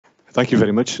Thank you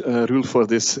very much, Roel, for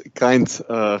this kind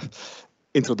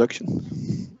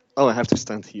introduction. Oh, I have to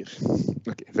stand here.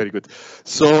 Okay, very good.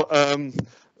 So,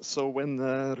 so when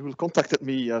Roel contacted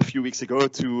me a few weeks ago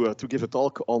to give a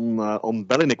talk on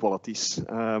Bell inequalities,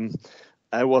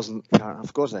 I wasn't.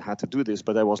 Of course, I had to do this,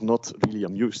 but I was not really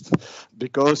amused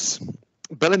because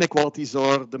Bell inequalities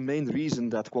are the main reason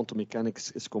that quantum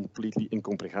mechanics is completely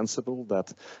incomprehensible.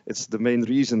 That it's the main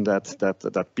reason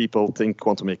that people think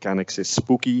quantum mechanics is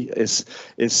spooky.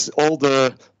 Is all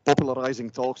the popularizing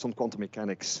talks on quantum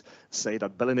mechanics say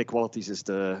that Bell inequalities is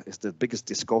the biggest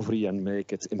discovery and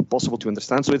make it impossible to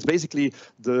understand. So it's basically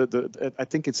I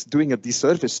think it's doing a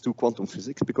disservice to quantum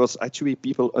physics, because actually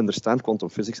people understand quantum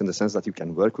physics in the sense that you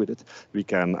can work with it. We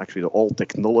can actually, all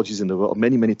technologies in the world,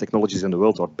 many technologies in the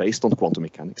world are based on quantum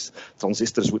mechanics.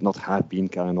 Transistors would not have been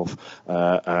kind of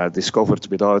discovered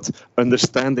without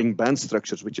understanding band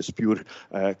structures, which is pure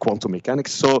quantum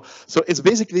mechanics. So it's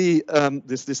basically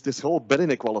this whole Bell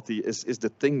inequality is the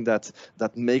thing that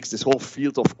makes this whole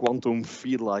field of quantum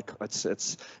feel like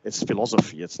it's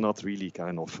philosophy. It's not really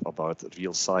kind of about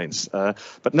real science.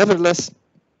 But nevertheless,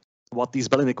 what these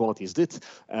Bell inequalities did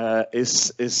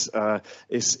is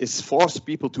force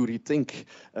people to rethink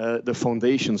the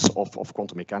foundations of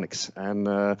quantum mechanics, and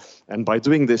by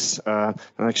doing this,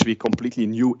 actually completely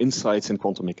new insights in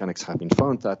quantum mechanics have been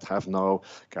found that have now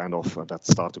kind of that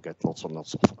start to get lots and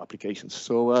lots of applications.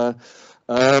 So.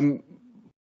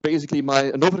 Basically,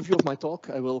 an overview of my talk,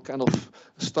 I will kind of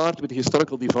start with the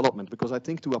historical development, because I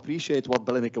think to appreciate what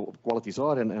Bell inequalities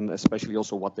are, and especially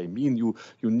also what they mean, you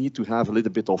need to have a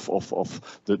little bit of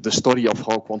the story of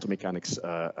how quantum mechanics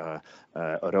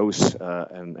arose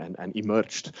and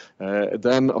emerged.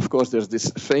 Then, of course, there's this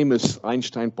famous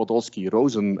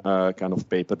Einstein-Podolsky-Rosen kind of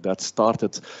paper that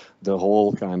started the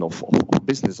whole kind of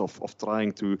business of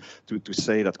trying to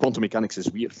say that quantum mechanics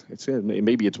is weird.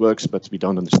 Maybe it works, but we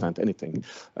don't understand anything.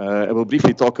 I will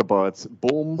briefly talk about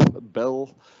Bohm,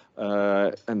 Bell,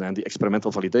 and then the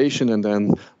experimental validation, and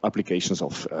then applications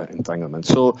of entanglement.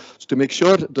 So to make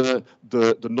sure, the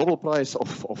Nobel Prize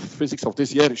of Physics of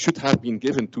this year should have been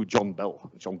given to John Bell.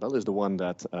 John Bell is the one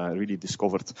that really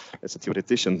discovered, as a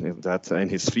theoretician, that in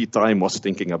his free time was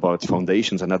thinking about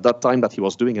foundations. And at that time that he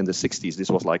was doing in the 60s, this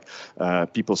was like,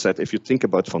 people said, if you think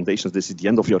about foundations, this is the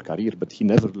end of your career. But he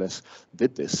nevertheless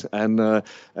did this. And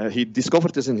he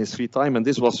discovered this in his free time. And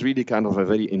this was really kind of a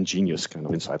very ingenious kind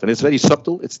of insight. And it's very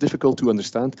subtle. It's difficult to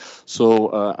understand.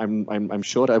 So I'm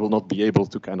sure I will not be able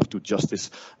to kind of do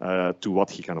justice to what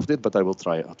he kind of did, but I will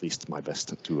try at least my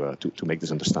best to make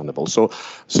this understandable.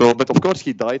 But of course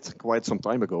he died quite some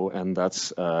time ago, and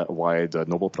that's why the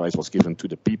Nobel Prize was given to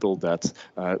the people that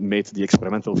made the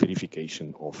experimental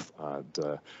verification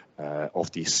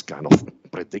of these kind of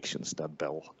predictions that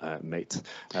Bell made.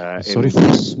 Sorry for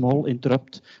a small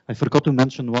interrupt. I forgot to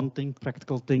mention one thing,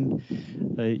 practical thing.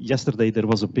 Yesterday there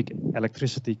was a big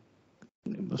electricity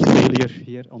failure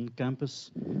here on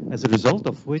campus, as a result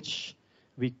of which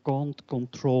we can't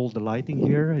control the lighting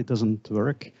here. It doesn't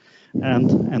work.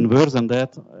 And worse than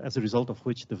that, as a result of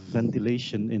which the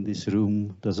ventilation in this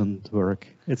room doesn't work.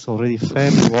 It's already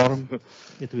fairly warm.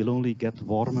 It will only get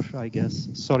warmer, I guess.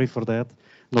 Sorry for that.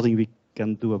 Nothing we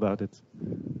can do about it.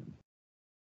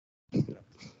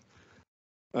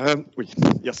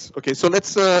 Yes. Okay. So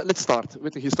let's start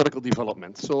with the historical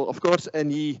development. So of course,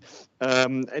 any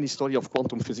story of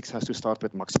quantum physics has to start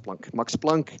with Max Planck. Max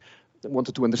Planck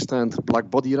wanted to understand black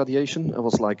body radiation. It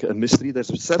was like a mystery.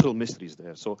 There's several mysteries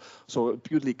there. So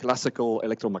purely classical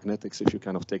electromagnetics. If you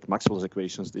kind of take Maxwell's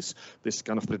equations, this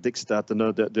kind of predicts that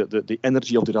the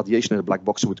energy of the radiation in a black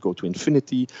box would go to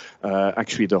infinity.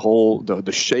 Actually,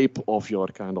 the shape of your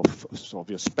kind of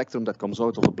your spectrum that comes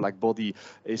out of a black body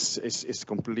is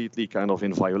completely kind of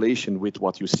in violation with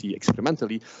what you see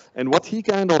experimentally. And what he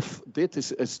kind of did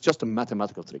is just a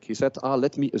mathematical trick. He said,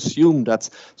 let me assume that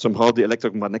somehow the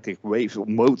electromagnetic wave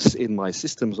modes in my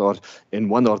systems are in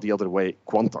one or the other way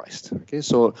quantized. Okay,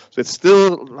 so it's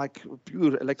still like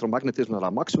pure electromagnetism a la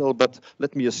Maxwell, but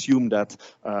let me assume that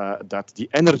the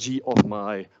energy of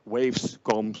my waves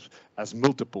comes as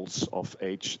multiples of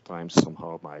h times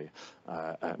somehow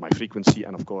my frequency,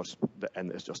 and of course the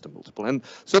n is just a multiple. And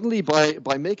suddenly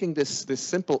by making this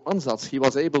simple ansatz, he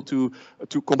was able to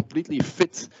completely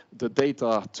fit the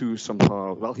data to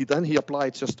somehow, well, he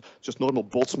applied just normal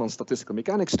Boltzmann statistical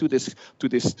mechanics to this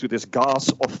this gas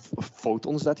of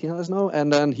photons that he has now,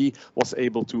 and then he was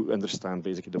able to understand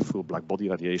basically the full black body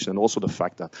radiation, and also the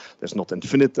fact that there's not an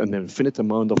infinite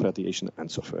amount of radiation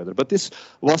and so further. But this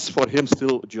was for him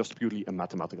still just purely a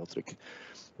mathematical trick.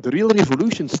 The real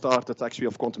revolution started, actually,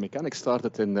 of quantum mechanics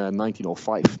started in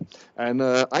 1905. And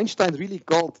Einstein really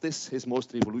called this his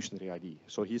most revolutionary idea.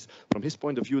 So from his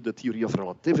point of view, the theory of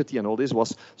relativity and all this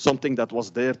was something that was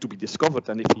there to be discovered.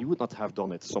 And if he would not have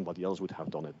done it, somebody else would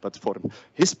have done it. But from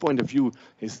his point of view,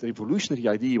 his revolutionary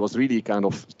idea was really kind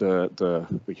of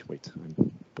wait,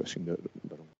 I'm pushing the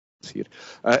wrong here.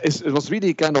 It was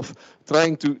really kind of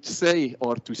trying to say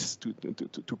or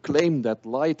to claim that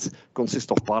light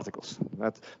consists of particles.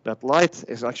 That light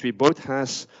is actually both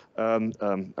has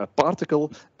a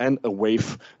particle and a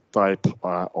wave type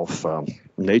of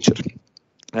nature.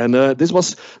 And this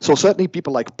was, so certainly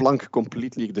people like Planck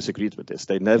completely disagreed with this.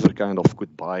 They never kind of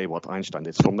could buy what Einstein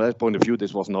did. From their point of view,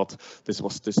 this was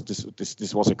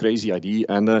a crazy idea.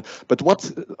 And but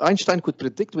what Einstein could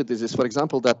predict with this is, for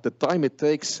example, that the time it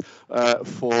takes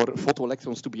for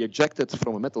photoelectrons to be ejected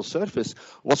from a metal surface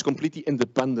was completely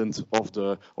independent of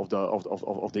the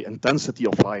intensity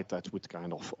of light that would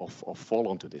kind of fall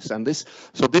onto this. And this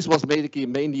was mainly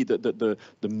the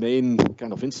main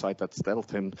kind of insight that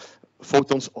told him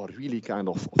photons are really kind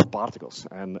of particles,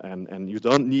 and you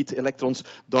don't need electrons,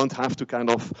 don't have to kind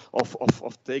of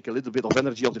take a little bit of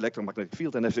energy of the electromagnetic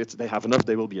field, and if they have enough,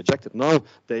 they will be ejected. No,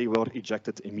 they were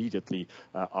ejected immediately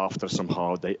after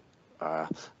somehow they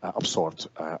absorbed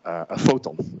a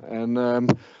photon.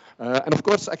 And of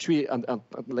course, actually, at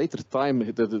later time,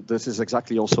 this is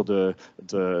exactly also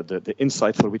the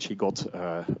insight for which he got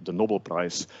the Nobel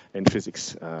Prize in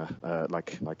physics,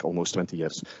 like almost 20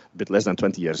 years, a bit less than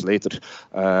 20 years later.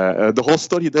 The whole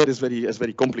story there is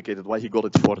very complicated. Why he got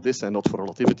it for this and not for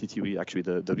relativity theory? Actually,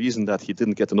 the reason that he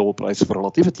didn't get the Nobel Prize for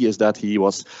relativity is that he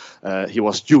was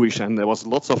Jewish, and there was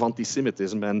lots of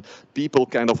anti-Semitism, and people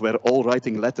kind of were all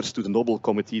writing letters to the Nobel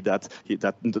Committee that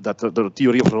the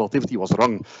theory of relativity was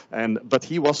wrong. But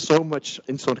he was so much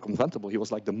incircumventable. He was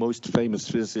like the most famous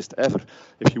physicist ever.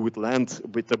 If you would land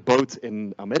with a boat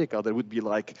in America, there would be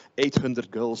like 800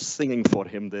 girls singing for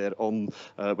him there on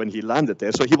when he landed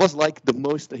there. So he was like the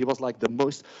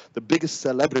biggest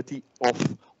celebrity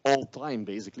of all time,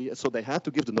 basically. So they had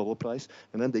to give the Nobel Prize,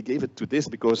 and then they gave it to this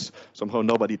because somehow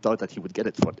nobody thought that he would get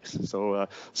it for this. So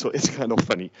it's kind of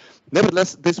funny.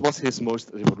 Nevertheless, this was his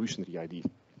most revolutionary idea.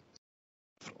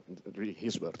 Really,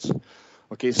 his words.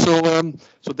 Okay, so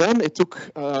then it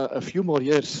took a few more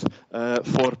years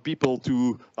for people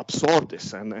to absorb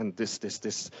this and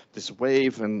this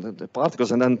wave and the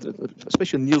particles, and then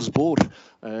especially Niels Bohr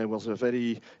was a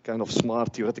very kind of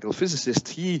smart theoretical physicist.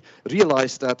 He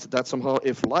realized that somehow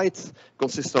if light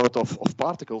consists out of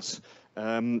particles,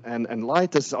 and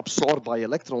light is absorbed by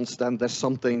electrons, then there's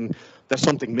something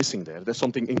missing there. There's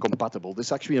something incompatible.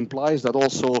 This actually implies that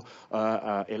also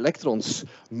electrons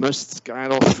must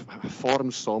kind of form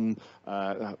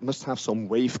must have some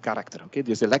wave character. Okay,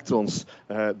 these electrons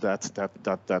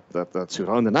that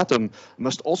surround an atom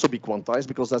must also be quantized,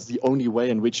 because that's the only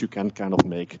way in which you can kind of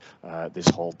make this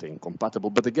whole thing compatible.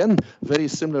 But again, very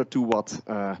similar to what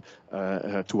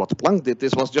Planck did.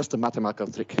 This was just a mathematical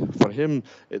trick for him.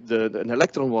 An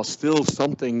electron was still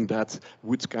something that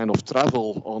would kind of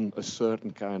travel on a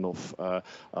certain kind of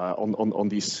on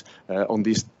these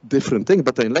different things,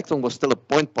 but the electron was still a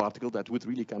point particle that would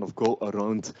really kind of go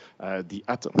around the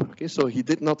atom. Okay, so he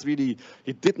did not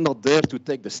dare to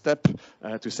take the step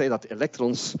to say that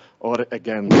electrons are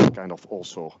again kind of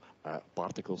also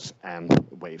particles and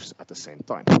waves at the same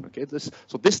time. Okay,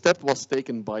 so this step was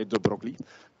taken by de Broglie,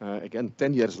 again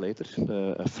 10 years later,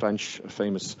 a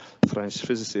famous French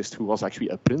physicist who was actually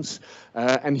a prince,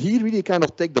 and he really kind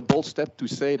of take the bold step to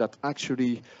say that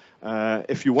actually,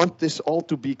 if you want this all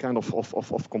to be kind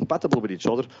of compatible with each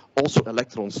other, also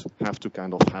electrons have to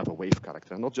kind of have a wave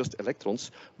character, and not just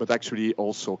electrons, but actually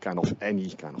also kind of any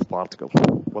kind of particle.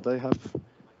 What I have?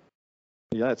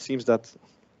 Yeah, it seems that.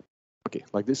 Okay,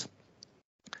 like this.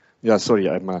 Yeah, sorry,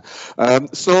 I'm.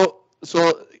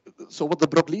 So what de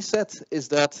Broglie said is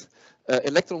that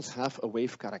electrons have a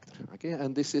wave character. Okay,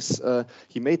 and this is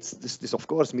he made this of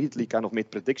course immediately kind of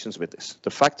made predictions with this. The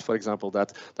fact, for example,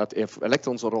 that if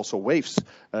electrons are also waves,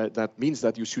 that means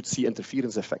that you should see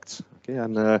interference effects. Okay,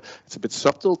 and it's a bit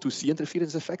subtle to see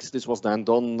interference effects. This was then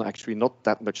done actually not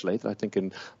that much later. I think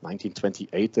in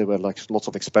 1928 there were like lots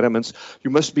of experiments.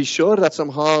 You must be sure that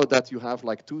somehow that you have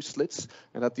like two slits,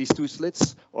 and that these two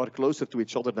slits are closer to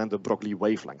each other than the Broglie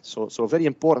wavelength. So very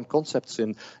important concepts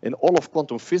in all of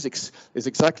quantum physics is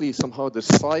exactly somehow the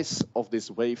size of this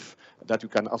wave that you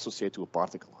can associate to a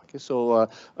particle. Okay, so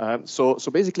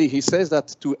basically he says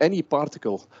that to any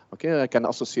particle, okay, I can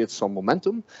associate some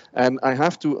momentum, and I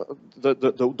have to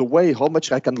the way how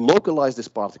much I can localize this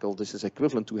particle. This is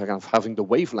equivalent to kind of having the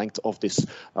wavelength of this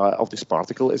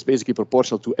particle is basically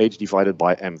proportional to h divided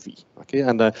by mv. Okay,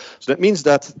 and so that means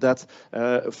that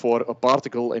for a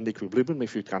particle in equilibrium,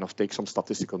 if you kind of take some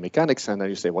statistical mechanics and then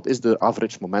you say what is the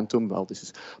average momentum, well, this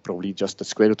is probably just the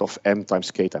square root of m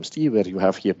times k times t, where you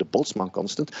have here the Boltzmann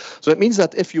constant. So it means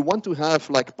that if you want to have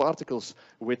like particles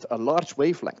with a large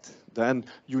wavelength, then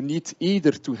you need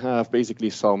either to have basically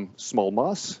some small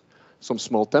mass, some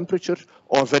small temperature,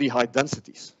 or very high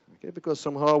densities. Okay, because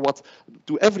somehow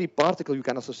to every particle you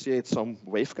can associate some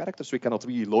wave character, so you cannot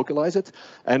really localize it.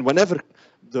 And whenever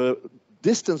the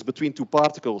distance between two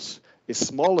particles is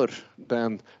smaller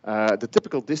than the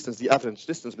typical distance, the average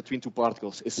distance between two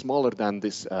particles is smaller than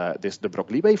the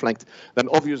Broglie wavelength, then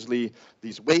obviously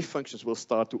these wave functions will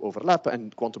start to overlap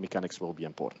and quantum mechanics will be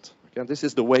important. Okay, and this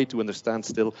is the way to understand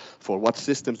still for what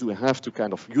systems do we have to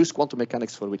kind of use quantum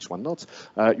mechanics, for which one not.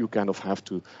 You kind of have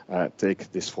to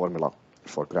take this formula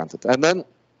for granted. And then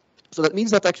so that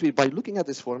means that actually by looking at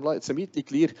this formula, it's immediately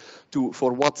clear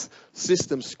for what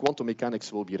systems quantum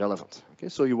mechanics will be relevant. Okay,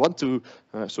 so you want to,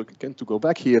 so again to go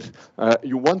back here,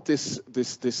 you want this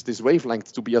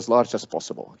wavelength to be as large as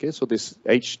possible. Okay, so this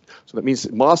h, so that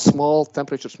means mass small,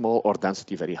 temperature small, or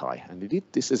density very high. And indeed,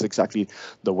 this is exactly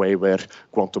the way where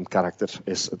quantum character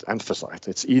is emphasized.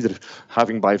 It's either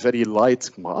having by very light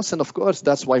mass, and of course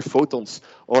that's why photons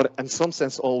are in some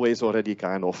sense always already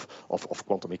kind of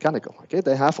quantum mechanical. Okay,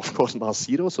 they have of course mass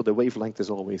zero, so the wavelength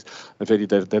is always very,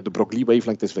 the Broglie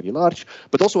wavelength is very large,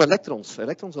 but also electrons.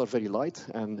 Electrons are very light,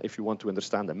 and if you want to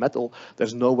understand a metal,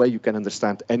 there's no way you can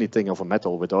understand anything of a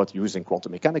metal without using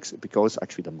quantum mechanics, because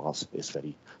actually the mass is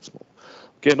very small.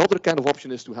 Okay, another kind of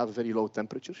option is to have a very low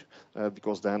temperature,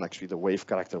 because then actually the wave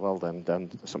character, well,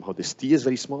 then somehow this T is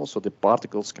very small, so the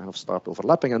particles kind of start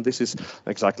overlapping, and this is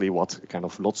exactly what kind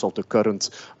of lots of the current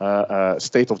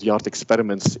state-of-the-art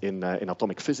experiments in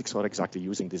atomic physics are exactly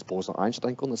using this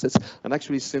Bose-Einstein condensates. And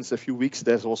actually, since a few weeks,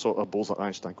 there's also a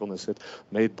Bose-Einstein condensate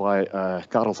made by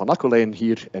Karel van Akkoleen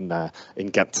here in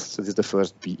Ghent. So this is the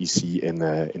first BEC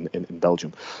in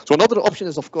Belgium. So another option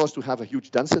is, of course, to have a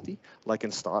huge density, like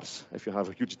in stars. If you have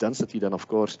a huge density, then of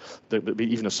course,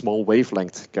 even a small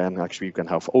wavelength you can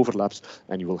have overlaps,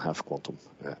 and you will have quantum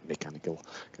mechanical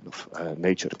kind of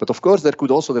nature. But of course, there's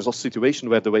also a situation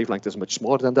where the wavelength is much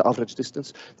smaller than the average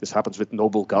distance. This happens with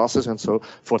noble gases, and so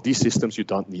for these systems, you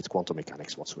don't need quantum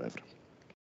mechanics whatsoever.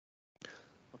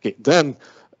 Okay, then,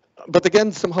 but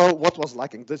again, somehow what was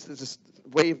lacking? This is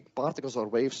particles are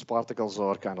waves, particles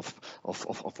are kind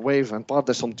of wave, and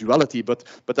there's some duality, but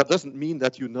that doesn't mean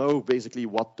that you know basically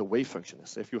what the wave function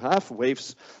is. If you have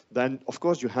waves, then of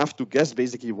course you have to guess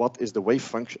basically what is the wave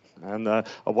function, and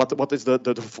what is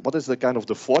the kind of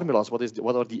the formulas, what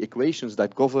are the equations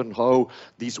that govern how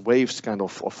these waves kind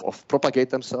of propagate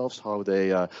themselves, how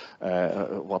they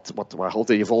how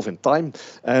they evolve in time,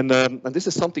 and this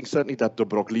is something certainly that de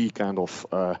Broglie kind of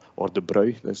or de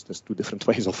Broglie, there's two different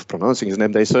ways of pronouncing his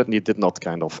name, they certainly did not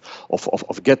kind of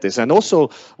get this. And also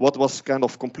what was kind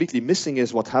of completely missing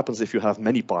is what happens if you have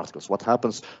many particles. What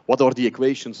are the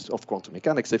equations of quantum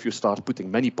mechanics if you start putting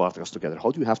many particles together?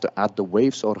 How do you have to add the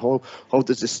waves, or how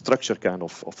does this structure kind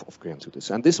of go into this?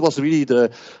 And this was really the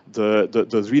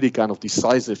really kind of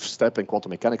decisive step in quantum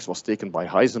mechanics was taken by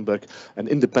Heisenberg and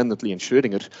independently in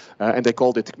Schrödinger, and they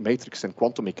called it matrix and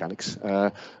quantum mechanics.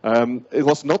 It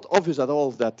was not obvious at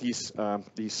all that these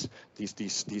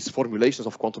formulations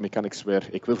of quantum mechanics were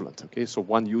equivalent. Okay, so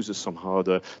one uses somehow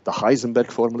the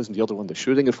Heisenberg formalism, the other one the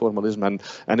Schrödinger formalism,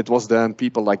 and it was then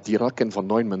people like Dirac and von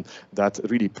Neumann that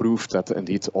really proved that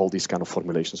indeed all these kind of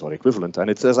formulations are equivalent. And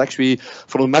it is actually,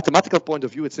 from a mathematical point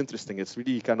of view, it's interesting. It's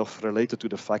really kind of related to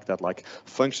the fact that like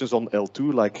functions on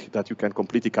L2, like that you can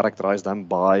completely characterize them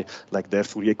by like their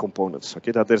Fourier components.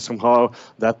 Okay, that there's somehow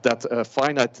that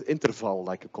finite interval,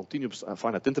 like a continuous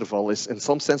finite interval, is in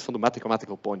some sense from the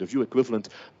mathematical point of view equivalent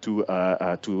to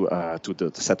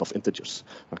the set of integers.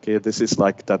 Okay, this is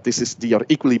like that. They are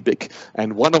equally big,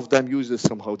 and one of them uses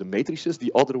somehow the matrices.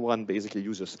 The other one basically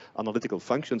uses analytical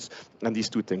functions, and these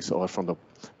two things are from the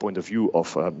point of view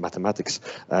of mathematics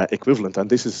equivalent. And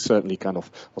this is certainly kind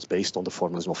of was based on the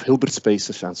formalism of Hilbert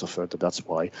spaces and so further. That's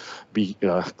why we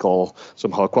call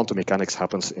somehow quantum mechanics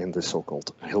happens in the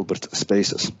so-called Hilbert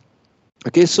spaces.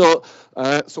 Okay, so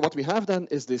what we have then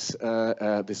is this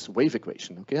this wave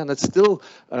equation. Okay, and it still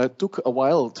took a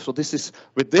while. So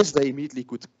with this they immediately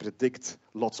could predict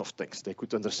lots of things. They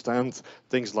could understand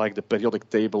things like the periodic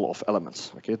table of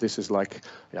elements. Okay, this is like,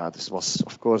 yeah, this was,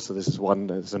 of course, this is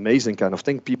this amazing kind of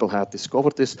thing. People had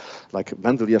discovered this, like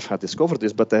Mendeleev had discovered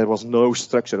this, but there was no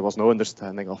structure, there was no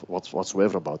understanding of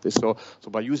whatsoever about this. So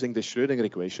by using this Schrödinger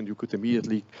equation, you could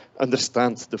immediately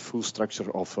understand the full structure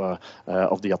of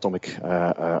the atomic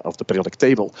of the periodic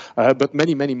table, but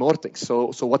many more things.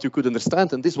 So what you could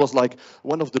understand, and this was like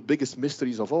one of the biggest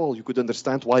mysteries of all, you could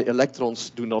understand why electrons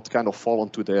do not kind of fall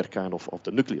onto their kind of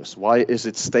the nucleus. Why is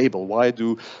it stable? Why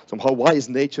is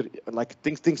nature, like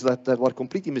things that were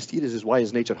completely mysterious, is why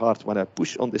is nature hard? When I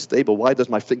push on this table, why does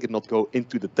my finger not go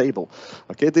into the table?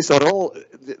 Okay, these are all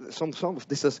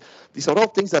these are all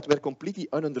things that were completely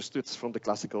ununderstood from the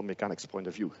classical mechanics point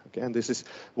of view. Okay, and this is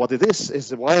what it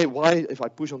is why if I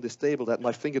push on this table that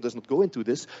my finger does not go into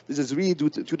this. This is really due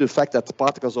to the fact that the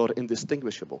particles are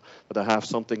indistinguishable. But I have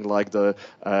something like the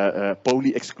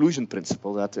Pauli exclusion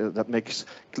principle that makes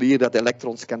clear that the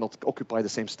electrons cannot occupy the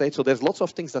same state. So there's lots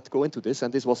of things that go into this,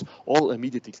 and this was all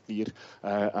immediately clear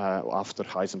after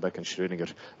Heisenberg and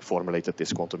Schrödinger formulated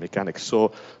this quantum mechanics.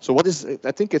 So what is,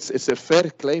 I think it's a fair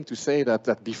claim to say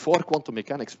that before quantum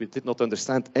mechanics we did not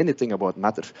understand anything about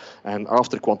matter, and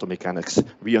after quantum mechanics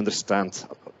we understand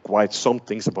quite some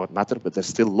things about matter, but there's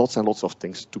still lots and lots of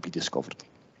things to be discovered.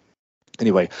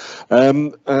 Anyway,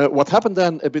 what happened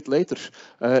then a bit later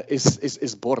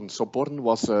is Born. So Born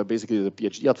was basically the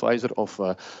PhD advisor of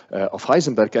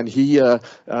Heisenberg, and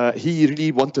he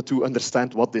really wanted to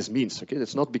understand what this means. Okay,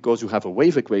 it's not because you have a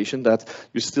wave equation that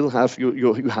you still have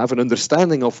you have an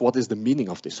understanding of what is the meaning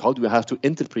of this. How do you have to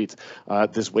interpret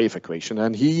this wave equation?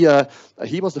 And he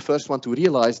was the first one to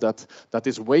realize that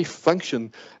this wave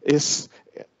function is,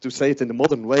 to say it in the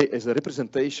modern way, is a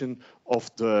representation of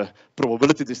the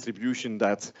probability distribution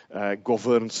that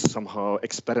governs somehow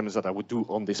experiments that I would do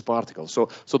on this particle. So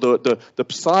the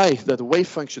psi, that wave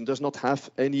function, does not have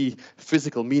any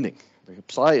physical meaning.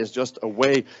 Psi is just a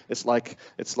way, it's like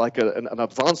an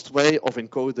advanced way of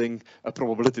encoding a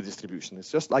probability distribution.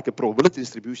 It's just like a probability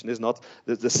distribution is not,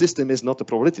 the system is not a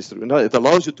probability distribution. No, it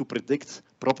allows you to predict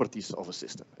properties of a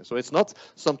system. So it's not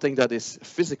something that is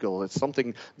physical. It's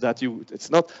something that it's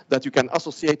not that you can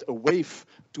associate a wave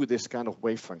to this kind of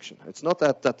wave function. It's not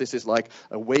that this is like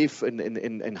a wave in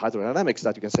hydrodynamics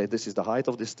that you can say this is the height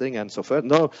of this thing and so forth.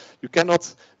 No, you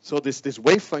cannot. So this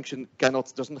wave function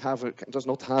does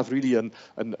not have really an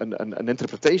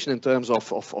interpretation in terms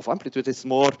of amplitude. It's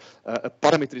more a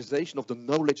parameterization of the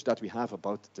knowledge that we have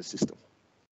about the system.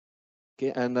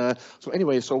 Okay, and so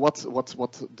anyway, so what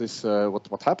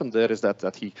happened there is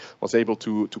that he was able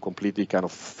to completely kind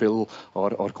of fill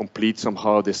or complete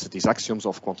somehow these axioms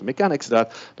of quantum mechanics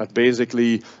that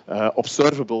basically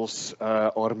observables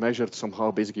are measured somehow.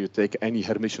 Basically, you take any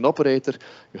Hermitian operator,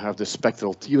 you have the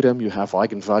spectral theorem, you have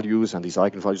eigenvalues, and these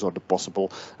eigenvalues are the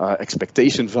possible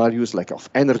expectation values, like of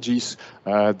energies.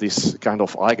 These kind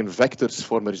of eigenvectors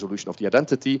form a resolution of the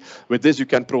identity. With this, you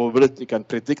can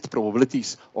predict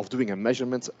probabilities of doing a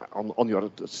measurement on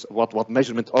your what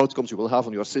measurement outcomes you will have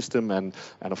on your system, and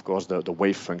of course the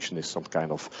wave function is some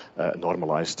kind of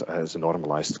normalized as a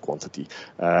normalized quantity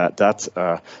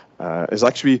that is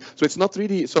actually, so it's not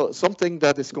really something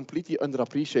that is completely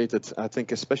underappreciated, I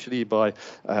think, especially by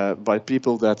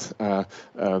people that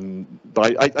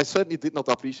I certainly did not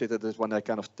appreciate it when I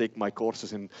kind of take my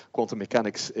courses in quantum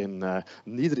mechanics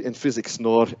neither in physics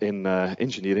nor in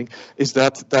engineering, is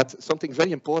that something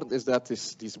very important is that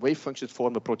these wave functions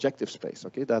form a projective space.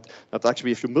 Okay, that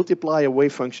actually if you multiply a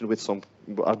wave function with some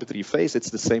arbitrary phase, it's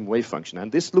the same wave function,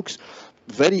 and this looks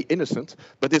very innocent,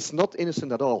 but it's not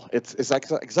innocent at all. It's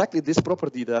exactly this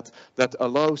property that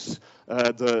allows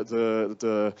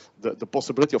the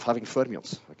possibility of having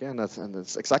fermions. Okay, and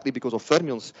it's exactly because of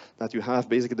fermions that you have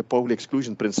basically the Pauli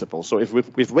exclusion principle. So if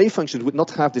with wave functions would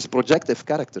not have this projective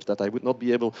character, that I would not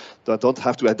be able, that I don't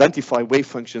have to identify wave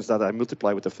functions that I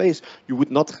multiply with the phase, it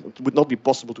would not be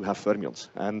possible to have fermions.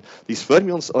 And these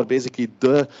fermions are basically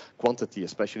the quantity,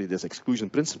 especially this exclusion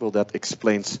principle, that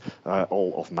explains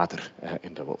all of matter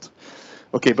in the world.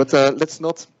 Okay, but let's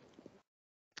not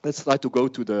let's try to go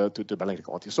to the Bellingcat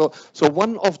equality. So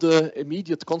one of the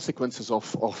immediate consequences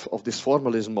of this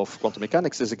formalism of quantum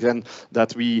mechanics is again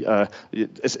that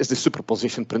is the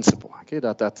superposition principle. Okay,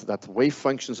 that wave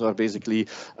functions are basically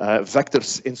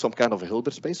vectors in some kind of a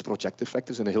Hilbert space, projective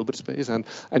vectors in a Hilbert space, and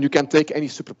you can take any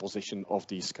superposition of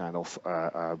these kind of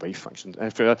wave functions.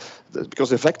 And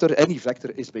because any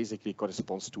vector is basically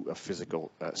corresponds to a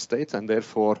physical state, and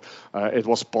therefore it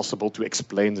was possible to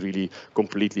explain really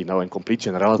completely now in complete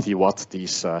generality what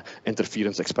these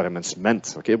interference experiments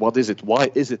meant. Okay, what is it? Why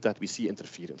is it that we see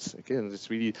interference? Okay, and it's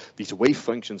really these wave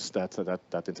functions that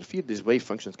interfere. These wave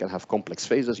functions can have complex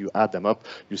phases. You add them up,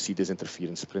 you see this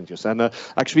interference fringes. And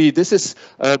actually, this is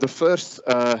the first.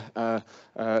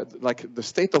 Like the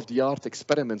state-of-the-art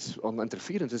experiments on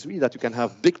interference is really that you can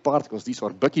have big particles. These are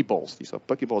buckyballs. These are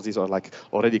buckyballs. These are like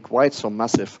already quite some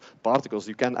massive particles.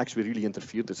 You can actually really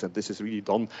interfere this, and this is really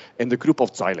done in the group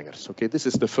of Zeilingers. Okay, this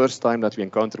is the first time that we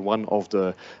encounter one of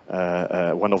the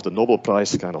Nobel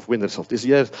Prize kind of winners of this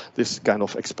year. This kind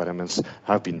of experiments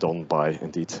have been done by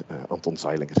indeed Anton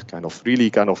Zeilinger.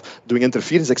 Kind of doing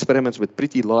interference experiments with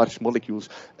pretty large molecules.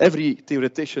 Every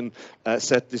theoretician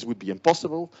said this would be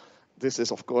impossible. This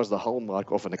is, of course, the hallmark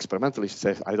of an experimentalist. He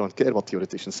says, I don't care what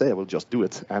theoreticians say, I will just do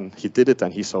it. And he did it,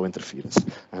 and he saw interference.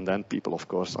 And then people, of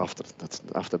course, after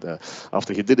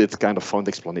he did it, kind of found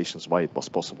explanations why it was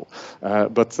possible.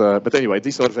 But anyway,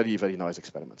 these are very, very nice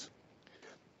experiments.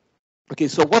 Okay,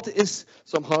 so what is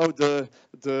somehow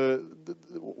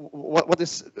what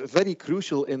is very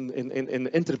crucial in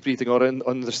interpreting or in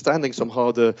understanding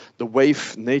somehow the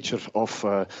wave nature of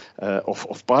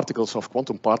particles, of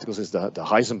quantum particles, is the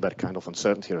Heisenberg kind of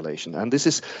uncertainty relation. And this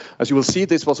is, as you will see,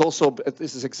 this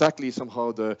is exactly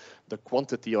somehow the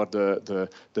quantity or the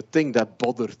thing that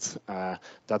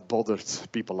bothered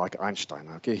people like Einstein.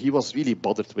 Okay, he was really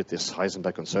bothered with this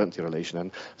Heisenberg uncertainty relation,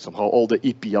 and somehow all the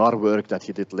EPR work that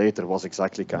he did later was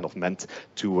exactly kind of meant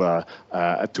to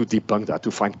debunk that, to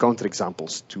find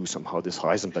counterexamples to somehow this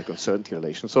Heisenberg uncertainty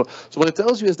relation. So what it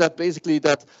tells you is that basically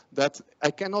that I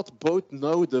cannot both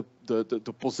know the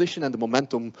position and the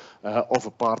momentum of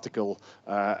a particle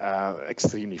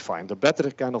extremely fine. The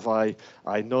better kind of I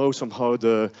know somehow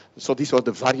so these are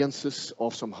the variances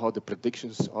of somehow the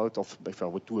predictions out of, if I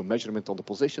would do a measurement on the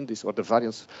position, these are the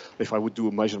variance if I would do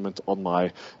a measurement on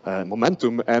my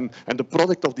momentum, and the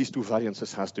product of these two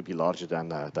variances has to be larger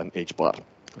than h bar.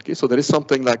 Okay, so there is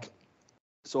something like.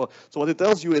 So what it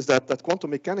tells you is that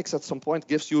quantum mechanics at some point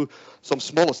gives you some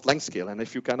smallest length scale, and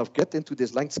if you kind of get into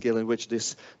this length scale in which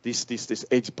this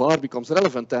h bar becomes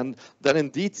relevant, then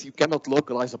indeed you cannot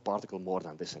localize a particle more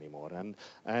than this anymore, and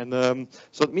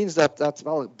so it means that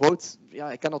well, both, yeah,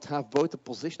 I cannot have both the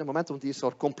position and momentum. These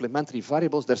are complementary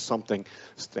variables. There's something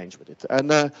strange with it, and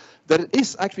there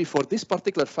is actually, for this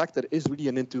particular fact, there is really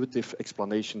an intuitive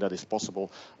explanation that is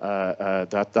possible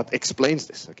that explains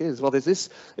this. Okay, what it is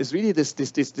really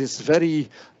this very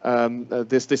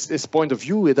this point of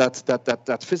view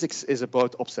that physics is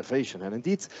about observation, and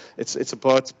indeed it's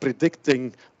about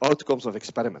predicting outcomes of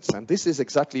experiments, and this is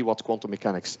exactly what quantum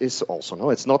mechanics is also. No,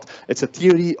 it's not. It's a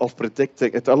theory of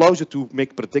predicting. It allows you to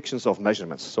make predictions of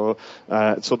measurements. So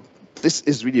this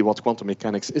is really what quantum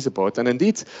mechanics is about. And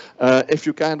indeed, if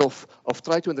you kind of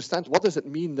try to understand what does it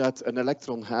mean that an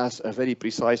electron has a very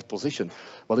precise position,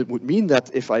 well, it would mean that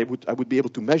if I would be able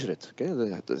to measure it. Okay,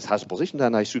 it has a position,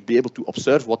 then I should be able to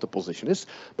observe what the position is.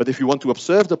 But if you want to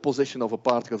observe the position of a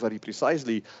particle very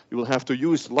precisely, you will have to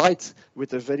use light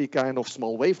with a very kind of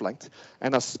small wavelength.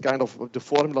 And as kind of the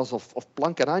formulas of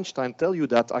Planck and Einstein tell you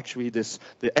that actually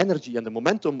the energy and the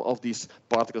momentum of these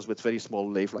particles with very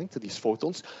small wavelength, these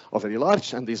photons, are very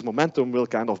large, and this momentum will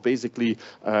kind of basically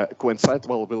coincide.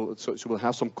 Well, so you will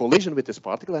have some collision with this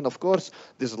particle, and of course,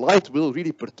 this light will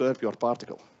really perturb your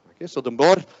particle. Okay, so the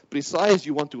more precise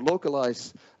you want to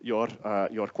localize your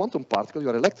quantum particle,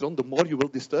 your electron, the more you will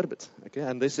disturb it. Okay,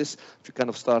 and this is, if you kind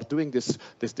of start doing this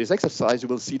exercise, you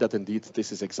will see that indeed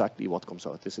this is exactly what comes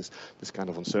out. This kind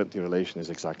of uncertainty relation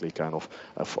is exactly kind of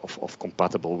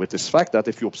compatible with this fact that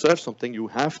if you observe something, you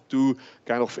have to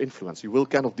kind of influence. You will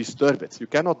kind of disturb it. You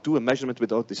cannot do a measurement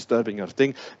without disturbing your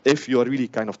thing if you are really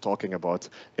kind of talking about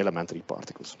elementary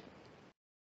particles.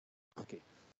 Okay,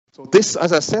 so this,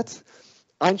 as I said,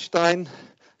 Einstein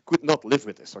could not live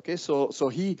with this. Okay, so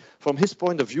he, from his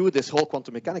point of view, this whole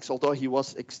quantum mechanics, although he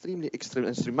was extremely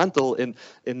instrumental in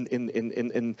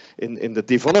the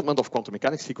development of quantum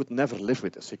mechanics, he could never live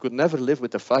with this. He could never live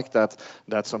with the fact that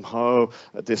somehow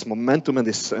this momentum and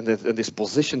this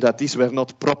position, that these were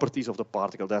not properties of the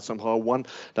particle, that somehow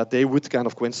that they would kind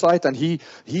of coincide. And he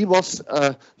was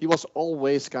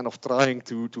always kind of trying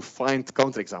to find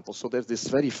counterexamples. So there's this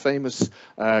very famous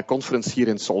conference here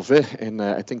in Solvay,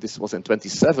 I think this was in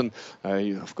 27.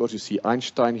 Of course, you see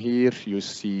Einstein here. You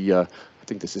see, I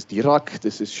think this is Dirac,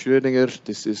 this is Schrödinger,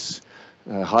 this is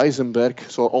Heisenberg.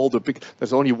 So all the big,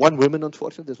 there's only one woman,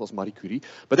 unfortunately, this was Marie Curie.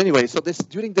 But anyway, so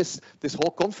during this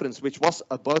whole conference, which was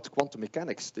about quantum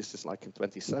mechanics, this is like in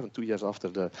 27, 2 years after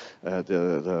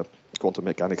the quantum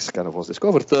mechanics kind of was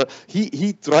discovered,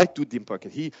 he tried to debunk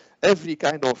it. Every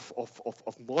kind of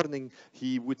morning,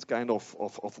 he would kind of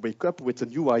wake up with a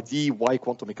new idea why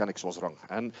quantum mechanics was wrong.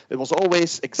 And it was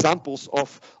always examples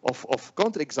of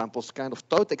counterexamples, kind of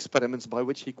thought experiments by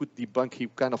which he could debunk. He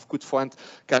kind of could find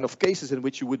kind of cases in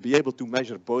which you would be able to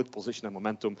measure both position and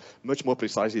momentum much more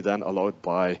precisely than allowed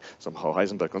by somehow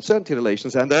Heisenberg uncertainty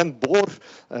relations. And then Bohr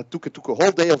took a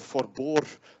whole day for Bohr,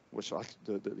 which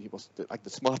he was like the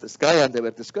smartest guy, and they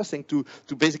were discussing to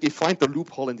basically find the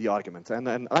loophole in the argument.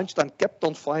 And Einstein kept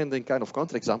on finding kind of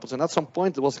counterexamples, and at some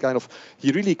point it was kind of,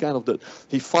 he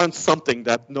found something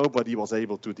that nobody was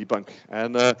able to debunk.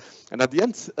 And at the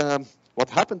end, what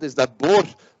happened is that Bohr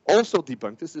also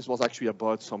debunked this. This was actually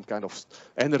about some kind of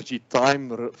energy time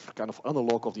kind of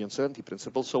analog of the uncertainty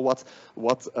principle. So what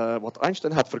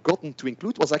Einstein had forgotten to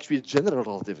include was actually general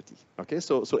relativity. Okay,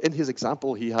 so in his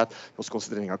example, he was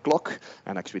considering a clock,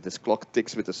 and actually this clock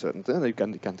ticks with a certain time. You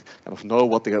can kind of know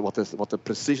what the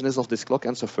precision is of this clock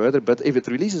and so further. But if it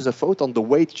releases a photon, the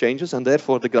weight changes, and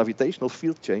therefore the gravitational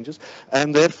field changes,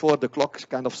 and therefore the clock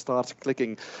kind of starts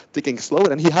ticking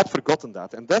slower. And he had forgotten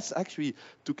that, and that's actually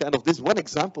to kind of this one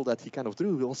example that he kind of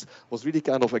drew was really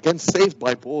kind of again saved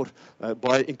by Bohr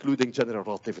by including general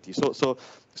relativity.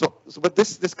 But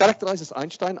this characterizes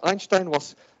Einstein. Einstein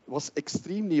was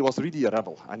really a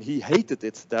rebel, and he hated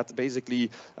it that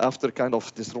basically after kind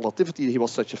of this relativity, he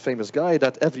was such a famous guy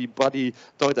that everybody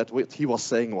thought that what he was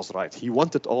saying was right. He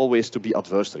wanted always to be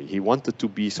adversary. He wanted to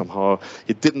be somehow,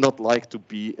 he did not like to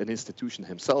be an institution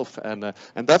himself, and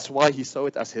that's why he saw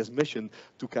it as his mission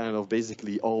to kind of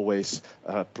basically always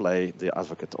play the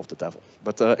advocate of the devil.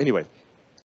 But anyway.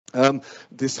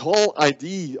 This whole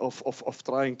idea of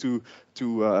trying to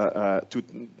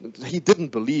he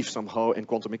didn't believe somehow in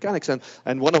quantum mechanics,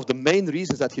 and one of the main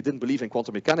reasons that he didn't believe in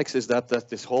quantum mechanics is that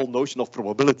this whole notion of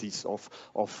probabilities of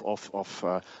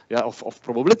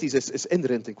probabilities is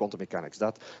inherent in quantum mechanics.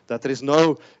 That there is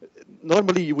no,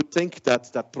 normally you would think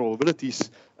that probabilities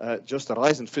just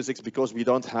arise in physics because we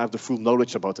don't have the full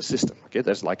knowledge about the system. Okay,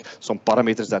 there's like some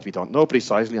parameters that we don't know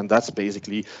precisely, and that's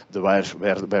basically where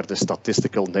the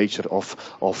statistical nature of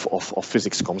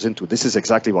physics comes into. This is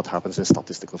exactly what happens in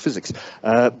statistical physics.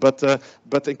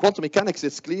 But in quantum mechanics,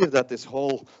 it's clear that this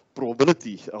whole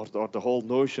probability or the whole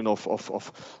notion of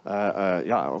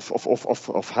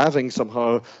having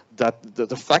somehow that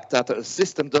the fact that a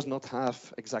system does not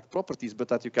have exact properties, but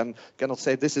that you cannot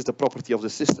say this is the property of the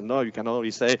system. No, you can only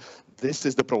say this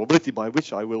is the probability by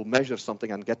which I will measure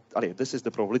something and get, this is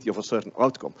the probability of a certain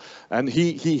outcome. And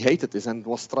he hated this and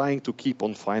was trying to keep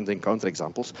on finding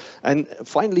counterexamples. And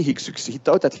finally, he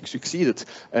thought that he succeeded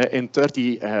in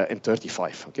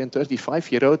 35. Okay, in 35,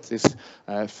 he wrote this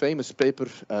famous paper,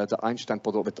 the Einstein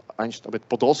with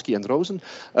Podolsky and Rosen,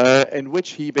 in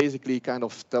which he basically kind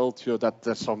of told you that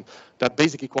that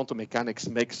basically quantum mechanics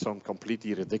makes some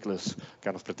completely ridiculous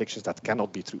kind of predictions that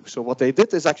cannot be true. So what they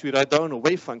did is actually write down a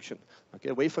wave function, okay,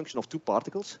 a wave function of two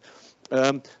particles.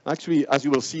 Actually, as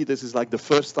you will see, this is like the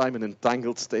first time an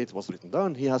entangled state was written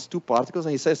down. He has two particles,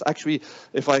 and he says, actually,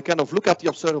 if I kind of look at the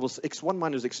observables x1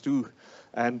 minus x2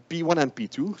 and p1 and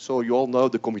p2, so you all know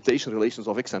the commutation relations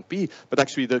of x and p, but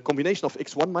actually the combination of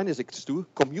x1 minus x2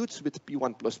 commutes with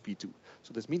p1 plus p2.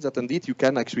 So this means that indeed you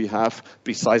can actually have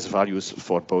precise values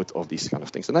for both of these kind of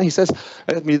things. And then he says,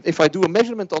 if I do a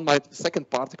measurement on my second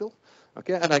particle,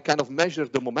 okay, and I kind of measure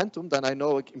the momentum, then I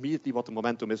know immediately what the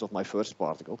momentum is of my first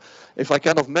particle. If I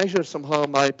kind of measure somehow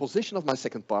my position of my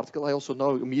second particle, I also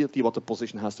know immediately what the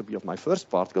position has to be of my first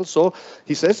particle. So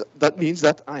he says that means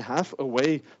that I have a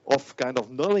way of kind of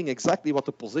knowing exactly what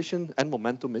the position and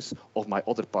momentum is of my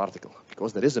other particle,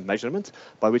 because there is a measurement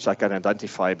by which I can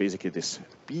identify basically this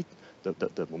P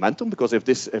the momentum, because if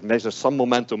this measures some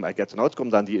momentum, I get an outcome,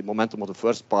 then the momentum of the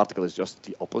first particle is just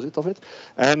the opposite of it.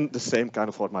 And the same kind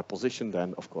of for my position,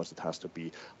 then of course it has to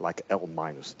be like L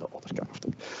minus the other kind of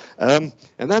thing.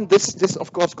 And then this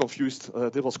of course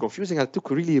this was confusing. It took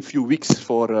really a few weeks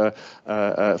for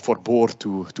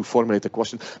Bohr to formulate the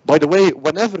question. By the way,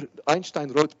 whenever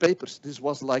Einstein wrote papers, this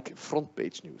was like front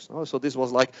page news. No? So this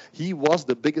was like, he was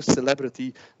the biggest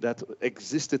celebrity that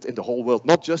existed in the whole world,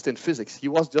 not just in physics. He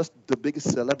was just the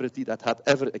biggest celebrity that had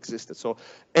ever existed. So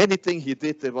anything he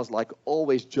did, there was like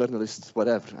always journalists,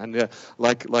 whatever. And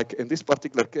like in this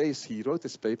particular case, he wrote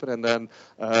this paper, and then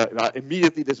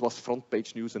immediately this was front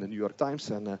page news in the New York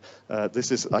Times. And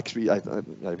this is actually,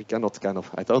 we cannot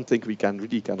I don't think we can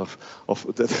really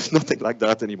there's nothing like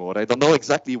that anymore. I don't know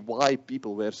exactly why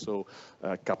people were so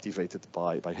captivated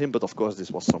by him, but of course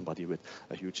this was somebody with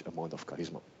a huge amount of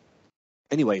charisma.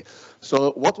 Anyway,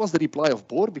 so what was the reply of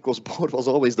Bohr? Because Bohr was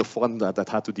always the one that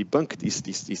had to debunk these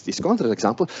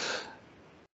counterexamples.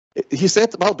 He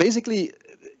said, well, basically,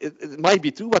 it might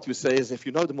be true what you say is if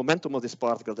you know the momentum of this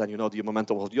particle, then you know the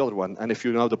momentum of the other one. And if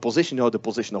you know the position, you know the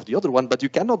position of the other one. But you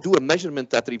cannot do a measurement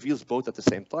that reveals both at the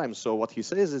same time. So what he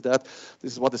says is that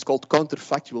this is what is called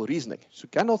counterfactual reasoning. So you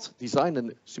cannot design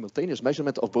a simultaneous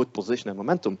measurement of both position and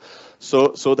momentum.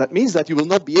 So that means that you will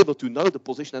not be able to know the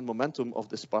position and momentum of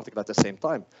this particle at the same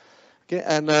time. Okay,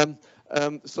 and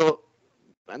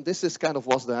and this is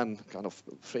was then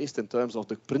phrased in terms of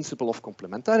the principle of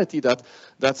complementarity,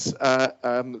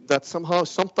 that somehow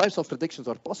some types of predictions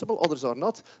are possible, others are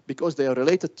not, because they are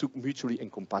related to mutually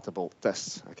incompatible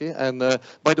tests. Okay, and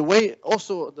by the way,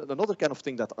 also another kind of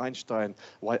thing that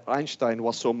why Einstein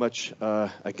was so much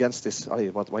against this,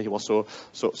 why he was so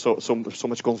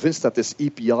much convinced that this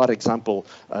EPR example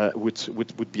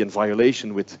would be in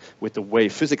violation with the way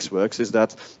physics works, is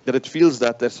that it feels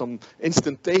that there's some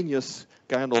instantaneous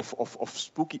kind of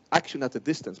spooky action at a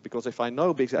distance, because if I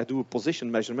know, basically I do a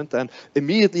position measurement, then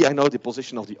immediately I know the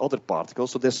position of the other particle.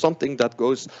 So there's something that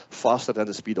goes faster than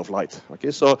the speed of light.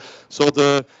 Okay, so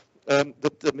the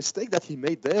mistake that he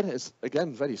made there is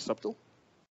again very subtle.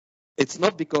 It's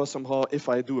not because somehow if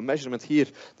I do a measurement here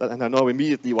and I know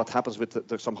immediately what happens with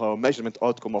the somehow measurement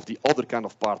outcome of the other kind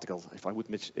of particle. If I would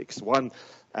measure x1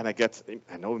 and I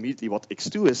know immediately what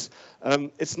x2 is.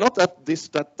 It's not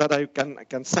that I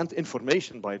can send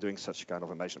information by doing such kind of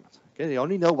a measurement. Okay, I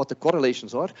only know what the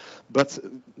correlations are, but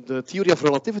the theory of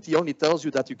relativity only tells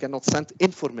you that you cannot send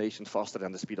information faster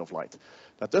than the speed of light.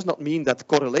 That does not mean that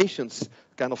correlations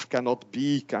cannot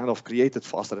be created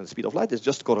faster than the speed of light. It's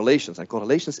just correlations, and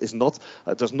correlations is not.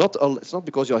 It's not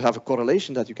because you have a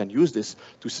correlation that you can use this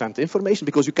to send information,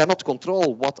 because you cannot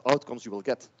control what outcomes you will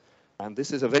get. And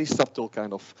this is a very subtle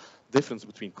kind of difference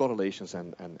between correlations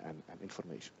and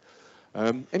information.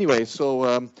 Anyway,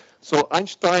 so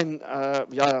Einstein,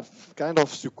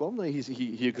 succumbed.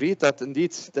 He agreed that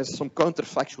indeed there's some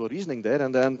counterfactual reasoning there,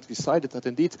 and then decided that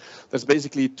indeed there's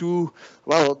basically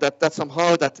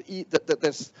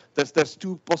there's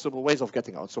two possible ways of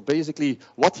getting out. So basically,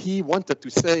 what he wanted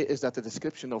to say is that the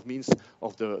description of means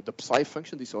of the psi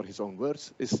function, these are his own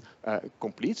words, is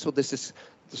complete.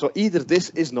 So either this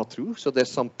is not true, so there's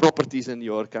some properties in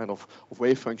your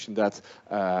wave function that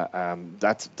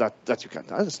you can,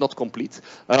 it's not complete,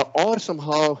 or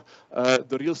somehow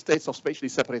the real states of spatially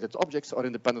separated objects are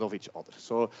independent of each other.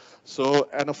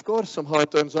 And of course somehow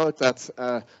it turns out that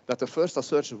the first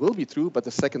assertion will be true, but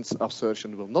the second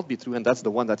assertion will not be true, and that's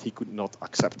the one that he could not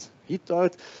accept. He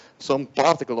thought some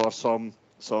particle or some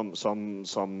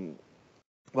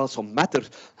matter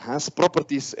has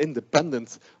properties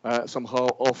independent somehow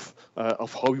of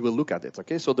how we will look at it.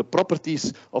 Okay, so the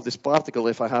properties of this particle,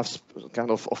 if I have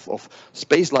of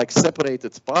space-like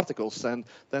separated particles, then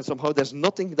somehow there's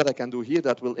nothing that I can do here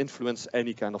that will influence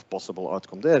any kind of possible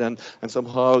outcome there, and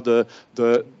somehow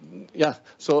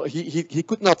so he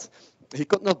could not. He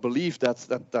could not believe that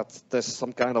there's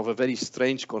some kind of a very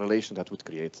strange correlation that would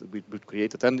create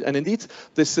it. And indeed,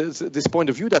 this point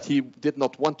of view that he did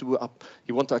not want to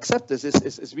accept this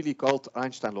is really called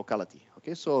Einstein locality.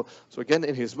 Okay, so again,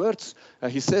 in his words,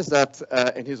 he says that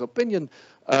in his opinion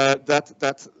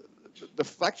that the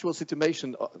factual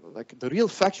situation, like the real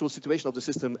factual situation of the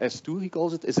system S2, he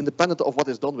calls it, is independent of what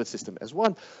is done with system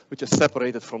S1, which is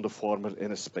separated from the former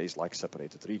in a space-like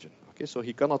separated region. Okay, so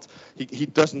he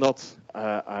does not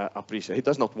appreciate, he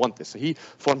does not want this.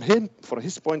 From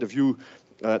his point of view,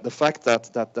 the fact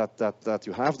that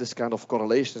you have this kind of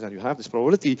correlations and you have this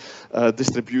probability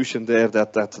distribution there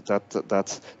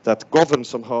that governs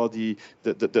somehow the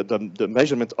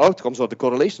measurement outcomes or the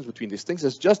correlations between these things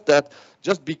is just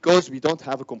because we don't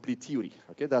have a complete theory.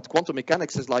 Okay, that quantum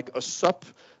mechanics is like a sub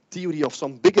theory of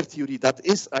some bigger theory that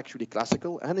is actually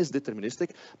classical and is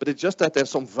deterministic, but it's just that there's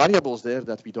some variables there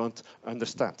that we don't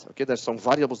understand. Okay, there's some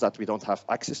variables that we don't have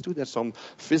access to. There's some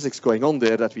physics going on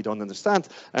there that we don't understand,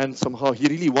 and somehow he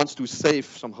really wants to save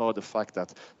somehow the fact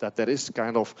that there is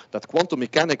kind of that quantum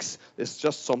mechanics is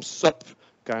just some sub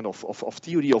kind of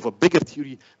theory of a bigger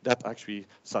theory that actually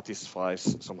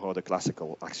satisfies somehow the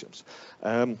classical axioms.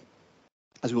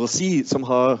 As we will see,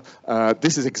 somehow,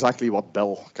 this is exactly what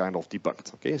Bell kind of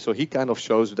debunked. Okay, so he kind of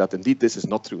shows that indeed this is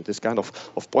not true. This kind of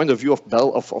point of view of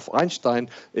Bell of Einstein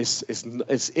is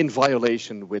in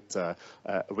violation with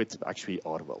actually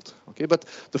our world. Okay, but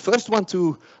the first one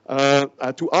to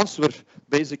answer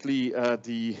basically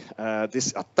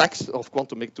this attacks of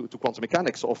quantum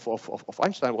mechanics of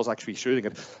Einstein was actually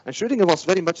Schrödinger, and Schrödinger was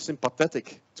very much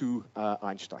sympathetic to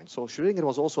Einstein. So Schrödinger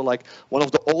was also like one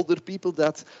of the older people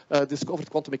that discovered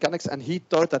quantum mechanics, and he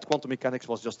thought that quantum mechanics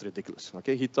was just ridiculous.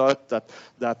 Okay, he thought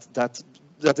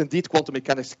that indeed quantum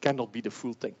mechanics cannot be the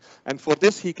full thing. And for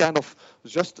this, he kind of,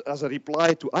 just as a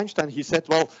reply to Einstein, he said,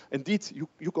 well, indeed,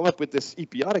 you come up with this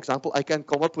EPR example, I can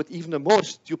come up with even a more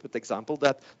stupid example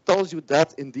that tells you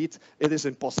that indeed it is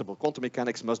impossible. Quantum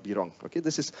mechanics must be wrong. Okay,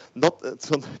 this is not,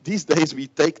 so these days we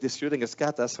take this Schrödinger's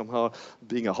cat as somehow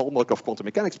being a hallmark of quantum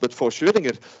mechanics, but for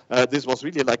Schrödinger, this was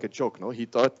really like a joke. No, he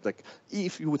thought like,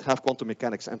 if you would have quantum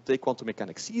mechanics and take quantum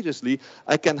mechanics seriously,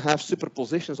 I can have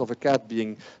superpositions of a cat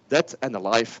being dead and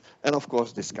alive. And of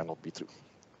course, this cannot be true.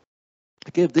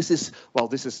 Okay, this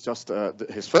is just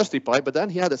his first reply, but then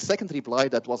he had a second reply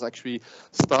that was actually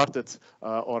started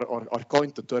or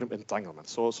coined the term entanglement.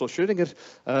 So Schrödinger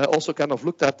also kind of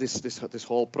looked at this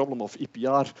whole problem of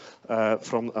EPR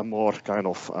from a more kind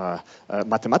of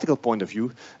mathematical point of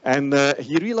view, and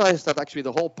he realized that actually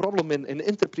the whole problem in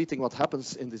interpreting what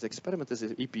happens in this experiment, this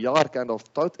EPR kind of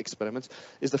thought experiments,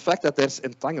 is the fact that there's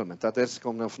entanglement, that there's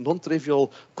kind of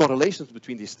non-trivial correlations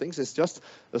between these things. It's just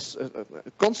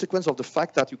a consequence of the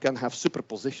fact that you can have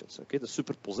superpositions. Okay, the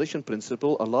superposition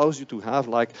principle allows you to have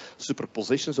like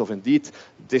superpositions of indeed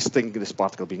this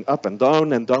particle being up and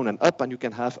down and up, and you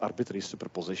can have arbitrary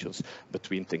superpositions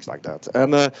between things like that.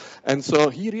 And so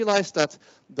he realized that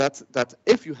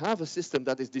if you have a system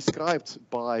that is described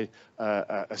by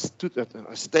a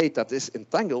state that is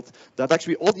entangled, that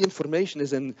actually all the information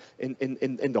is in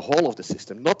the whole of the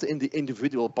system, not in the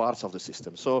individual parts of the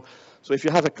system. So if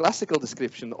you have a classical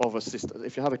description of a system,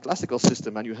 if you have a classical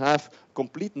system and you have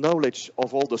complete knowledge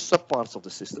of all the subparts of the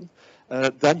system,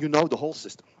 then you know the whole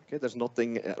system. Okay, there's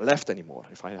nothing left anymore.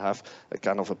 If I have a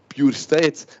kind of a pure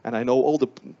state and I know all the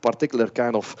particular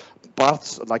kind of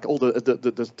parts, like all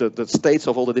the states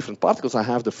of all the different particles, I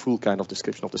have the full kind of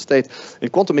description of the state. In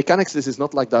quantum mechanics, this is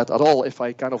not like that at all. If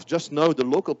I kind of just know the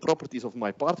local properties of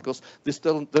my particles, this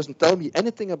doesn't tell me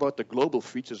anything about the global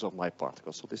features of my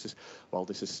particles. So this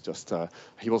is just,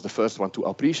 he was the first one to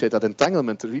appreciate that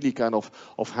entanglement really kind of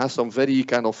has some very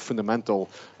kind of fundamental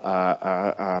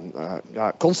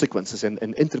consequences in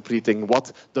interpreting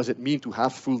what does it mean to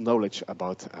have full knowledge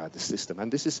about the system.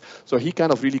 And this is, so he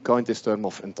kind of really coined this term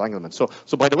of entanglement. So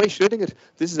by the way, Schrödinger,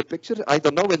 this is a picture. I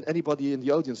don't know when anybody in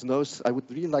the audience knows. I would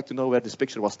really like to know where this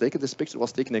picture was taken. This picture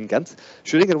was taken in Ghent.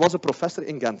 Schrödinger was a professor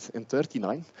in Ghent in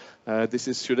 1939. This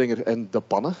is Schrödinger in the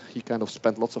Panne. He kind of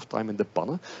spent lots of time in the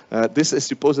Panne. This is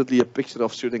supposedly a picture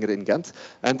of Schrödinger in Ghent.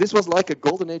 And this was like a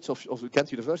golden age of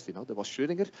Ghent University. No? There was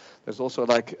Schrödinger. There's also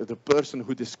like the person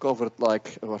who discovered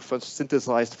like, or first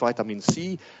synthesized vitamin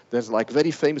C. There's like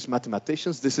very famous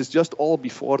mathematicians. This is just all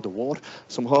before the war.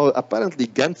 Somehow, apparently,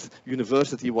 Ghent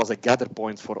University was a gather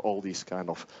point for all these kind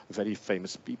of very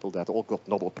famous people that all got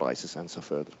Nobel Prizes and so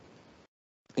further.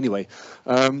 Anyway,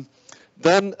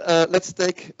 then let's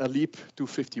take a leap to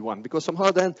 51, because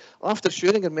somehow then after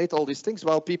Schrödinger made all these things,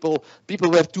 well, people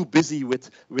were too busy with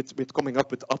coming up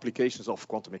with applications of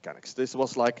quantum mechanics. This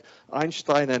was like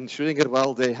Einstein and Schrödinger.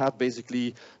 Well, they had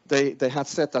basically they had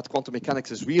said that quantum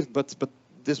mechanics is weird, but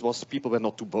this was, people were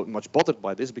not too much bothered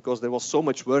by this because there was so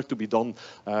much work to be done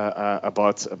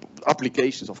about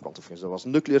applications of quantum physics. There was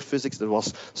nuclear physics, there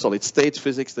was solid state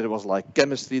physics, there was like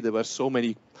chemistry, there were so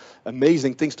many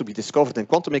amazing things to be discovered in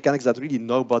quantum mechanics that really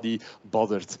nobody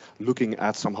bothered looking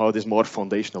at somehow these more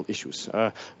foundational issues.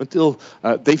 Until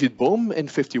David Bohm in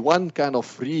 51 kind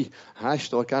of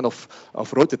rehashed or kind of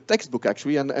wrote a textbook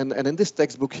actually, and in this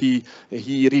textbook he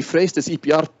rephrased this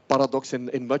EPR paradox in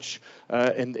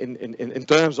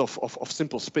terms of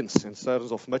simple spins, in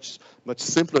terms of much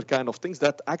simpler kind of things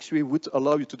that actually would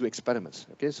allow you to do experiments.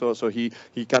 Okay, so he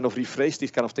kind of rephrased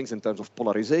these kind of things in terms of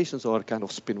polarizations or kind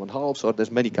of spin one halves, or there's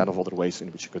many kind of other ways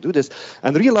in which you could do this,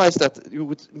 and realize that you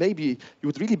would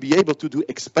really be able to do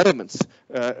experiments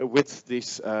with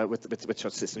this with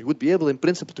such systems. You would be able, in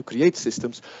principle, to create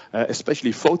systems,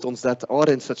 especially photons that are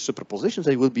in such superpositions.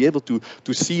 They will be able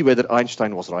to see whether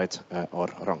Einstein was right or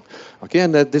wrong. Okay,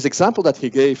 and this example that he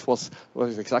gave was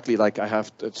exactly like I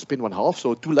have spin 1/2,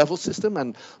 so 2-level system,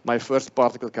 and my first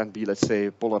particle can be, let's say,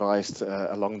 polarized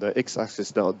along the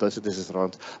x-axis. This is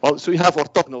around. Well, so you have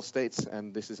orthogonal states,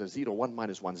 and this is a 0, 1,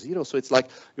 -1, 0. So it's like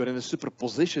you're in a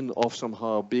superposition of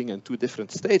somehow being in 2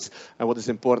 different states. And what is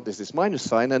important is this minus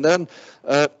sign. And then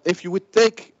if you would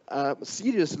take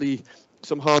seriously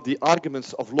somehow the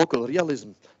arguments of local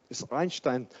realism, this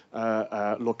Einstein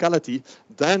locality,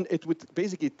 then it would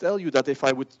basically tell you that if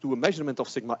I would do a measurement of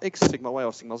sigma x, sigma y,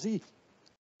 or sigma z,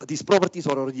 these properties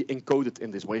are already encoded in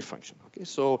this wave function. Okay,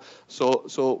 so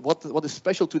what is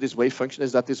special to this wave function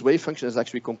is that this wave function is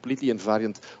actually completely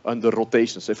invariant under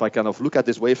rotation. So if I kind of look at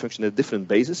this wave function at different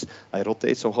bases, I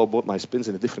rotate somehow both my spins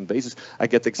in a different bases, I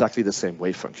get exactly the same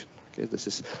wave function. Okay, this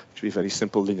is actually very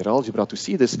simple linear algebra to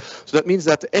see this. So that means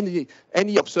that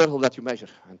any observable that you measure,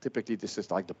 and typically this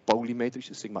is like the Pauli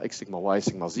matrix, sigma x, sigma y,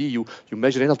 sigma z, you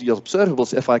measure any of these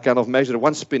observables. If I kind of measure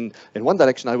one spin in one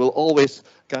direction, I will always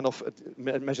kind of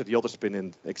measure the other spin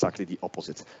in exactly the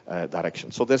opposite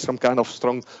direction. So there's some kind of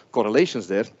strong correlations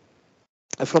there.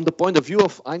 And from the point of view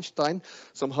of Einstein,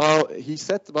 somehow he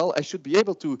said, well, I should be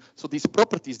able to, so these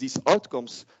properties, these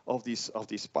outcomes of these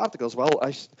particles, well,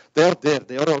 they're there,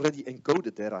 they are already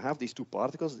encoded there. I have these 2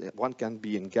 particles, one can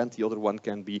be in Ghent, the other one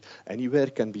can be anywhere,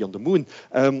 can be on the moon.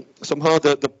 Somehow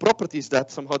the properties that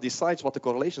somehow decides what the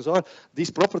correlations are,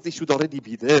 these properties should already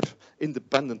be there,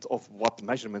 independent of what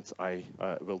measurement I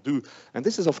will do. And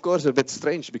this is, of course, a bit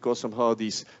strange because somehow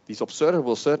these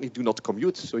observables certainly do not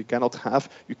commute, so you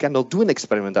cannot do an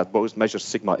experiment that both measures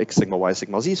sigma x, sigma y,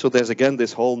 sigma z. So there's again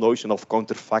this whole notion of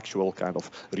counterfactual kind of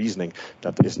reasoning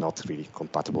that is not really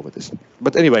compatible with this.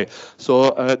 But anyway,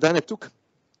 so then it took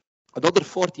another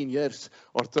 14 years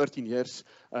or 13 years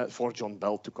for John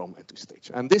Bell to come into stage.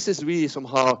 And this is really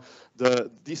somehow,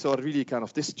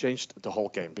 this changed the whole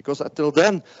game. Because until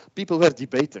then, people were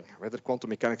debating whether quantum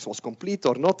mechanics was complete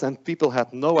or not, and people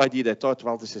had no idea. They thought,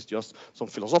 well, this is just some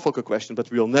philosophical question, but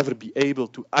we'll never be able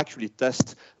to actually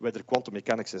test whether quantum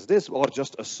mechanics is this or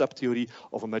just a sub-theory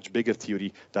of a much bigger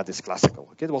theory that is classical.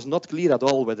 Okay? It was not clear at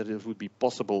all whether it would be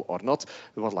possible or not.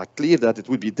 It was like clear that it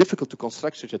would be difficult to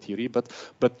construct such a theory, but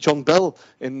John Bell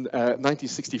in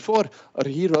 1964,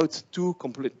 he wrote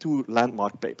 2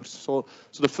 landmark papers. So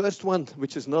the first one,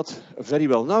 which is not very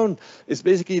well known, is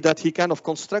basically that he kind of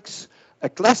constructs a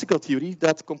classical theory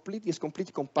that is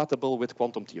completely compatible with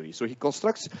quantum theory. So he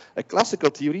constructs a classical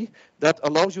theory that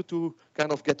allows you to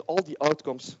kind of get all the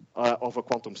outcomes of a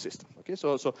quantum system. Okay,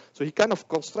 so he kind of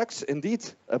constructs indeed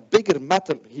a bigger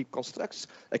matter. He constructs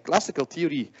a classical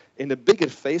theory in a bigger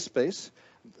phase space.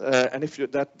 And if you,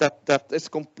 that is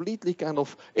completely kind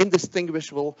of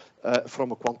indistinguishable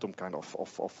from a quantum kind of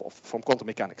from quantum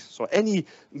mechanics. So any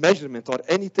measurement or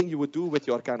anything you would do with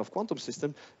your kind of quantum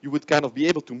system, you would kind of be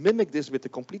able to mimic this with a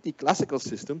completely classical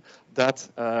system that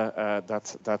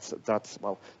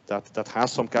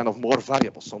has some kind of more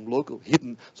variables,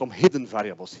 some hidden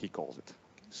variables, he calls it.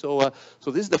 So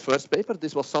this is the first paper.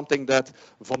 This was something that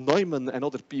von Neumann and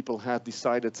other people had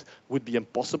decided would be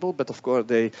impossible, but of course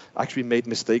they actually made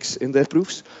mistakes in their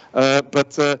proofs.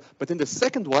 But in the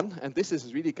second one, and this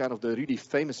is really kind of the really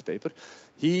famous paper,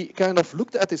 he kind of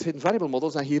looked at his hidden variable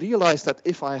models and he realized that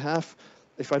if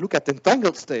I look at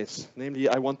entangled states, namely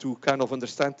I want to kind of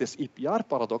understand this EPR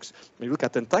paradox, you look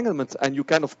at entanglement and you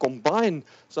kind of combine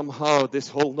somehow this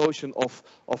whole notion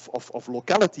of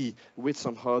locality with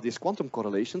somehow these quantum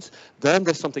correlations, then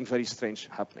there's something very strange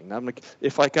happening. Now, like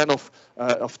if I kind of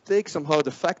take somehow the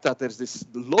fact that there's this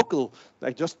local,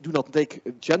 I just do not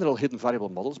take general hidden variable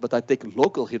models, but I take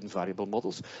local hidden variable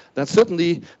models, then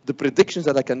certainly the predictions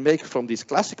that I can make from these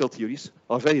classical theories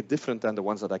are very different than the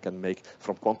ones that I can make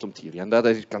from quantum theory. And that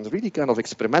I can really kind of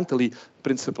experimentally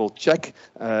principle check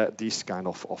these kind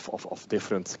of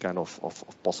different kind of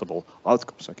possible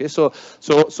outcomes. Okay, so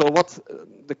what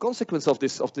the consequence of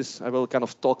this I will kind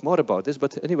of talk more about this,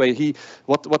 but anyway,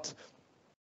 what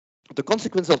the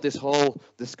consequence of this whole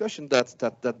discussion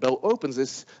that Bell opens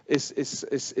is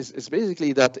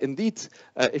basically that indeed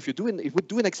if you would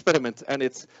do an experiment and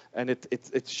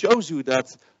it shows you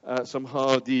that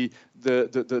somehow the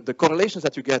correlations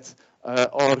that you get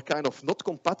are kind of not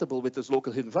compatible with these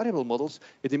local hidden variable models,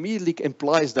 it immediately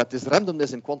implies that this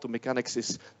randomness in quantum mechanics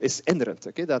is inherent,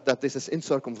 okay? That this is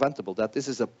incircumventable, that this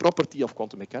is a property of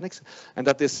quantum mechanics, and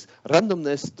that this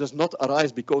randomness does not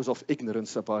arise because of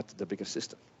ignorance about the bigger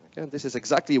system. Okay? And this is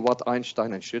exactly what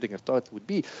Einstein and Schrödinger thought it would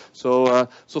be. So,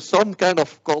 so some kind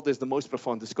of call this the most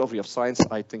profound discovery of science.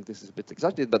 I think this is a bit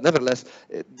exaggerated, but nevertheless,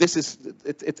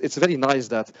 it's very nice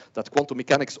that quantum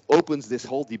mechanics opens this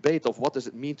whole debate of what does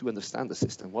it mean to understand the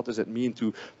system? What does it mean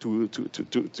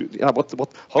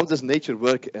how does nature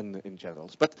work in general?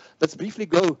 But let's briefly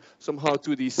go somehow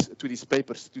to these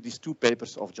papers, to these two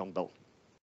papers of John Bell.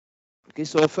 Okay,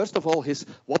 so first of all,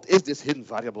 what is this hidden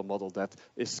variable model that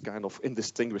is kind of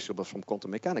indistinguishable from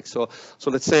quantum mechanics? So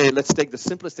let's take the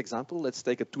simplest example. Let's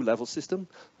take a two-level system,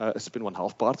 a spin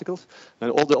 1/2 particles,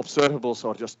 and all the observables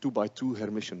are just 2 by 2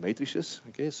 Hermitian matrices.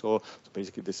 Okay, so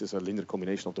basically this is a linear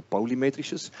combination of the Pauli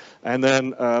matrices, and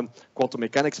then quantum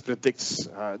mechanics predicts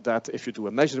that if you do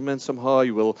a measurement somehow,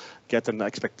 you will get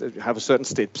have a certain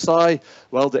state psi.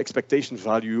 Well, the expectation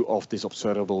value of this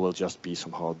observable will just be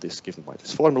somehow this given by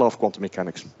this formula of quantum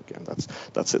mechanics. Again,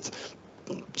 that's it.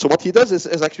 So what he does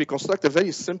is actually construct a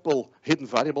very simple hidden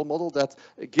variable model that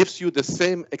gives you the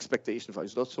same expectation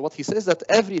values. So what he says that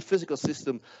every physical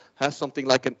system has something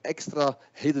like an extra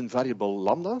hidden variable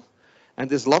lambda, and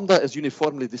this lambda is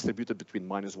uniformly distributed between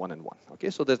 -1 and 1. Okay,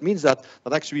 so that means that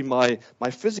actually my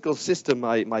physical system,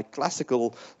 my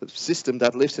classical system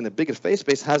that lives in a bigger phase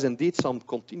space has indeed some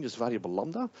continuous variable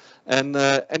lambda, and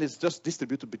it's just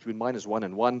distributed between -1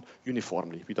 and 1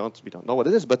 uniformly. We don't know what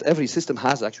it is, but every system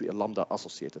has actually a lambda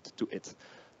associated to it.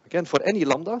 Again, for any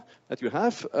lambda that you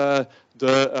have,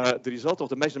 the result of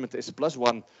the measurement is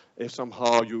 +1 if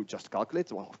somehow you just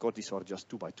calculate. Well, of course, these are just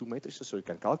 2 by 2 matrices, so you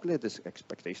can calculate this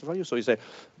expectation value. So you say,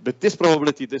 but this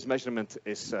probability, this measurement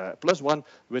is +1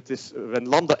 with this, when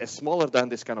lambda is smaller than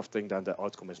this kind of thing, then the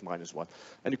outcome is -1.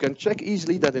 And you can check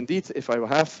easily that indeed, if I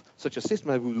have such a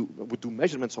system, I would do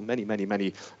measurements on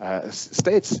many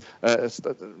states. I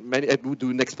would do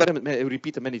an experiment,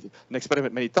 repeat an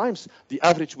experiment many times. The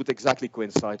average would exactly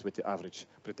coincide with the average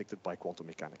predicted by quantum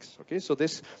mechanics. Okay, so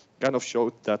this kind of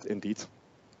showed that indeed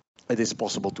it is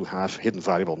possible to have hidden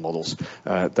variable models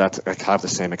that have the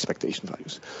same expectation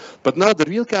values. But now the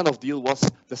real kind of deal was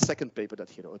the second paper that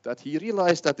he wrote, that he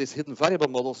realized that these hidden variable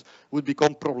models would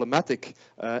become problematic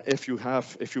if you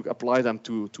apply them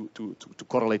to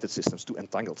correlated systems, to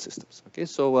entangled systems. Okay,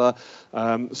 so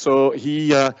he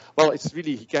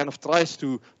kind of tries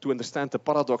to understand the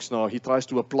paradox now. He tries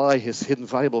to apply his hidden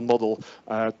variable model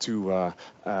to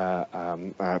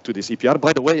this EPR.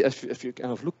 By the way, if you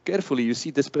kind of look carefully, you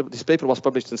see this paper was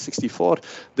published in '64.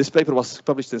 This paper was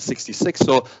published in '66.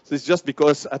 So it's just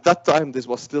because at that time this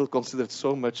was still considered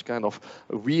so much kind of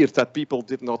weird that people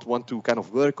did not want to kind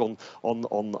of work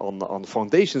on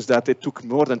foundations that it took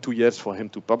more than 2 years for him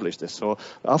to publish this. So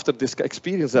after this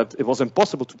experience that it was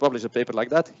impossible to publish a paper like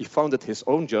that, he founded his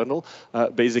own journal,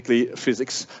 basically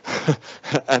physics,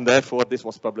 and therefore this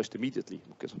was published immediately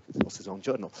because it was his own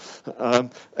journal.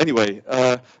 Anyway.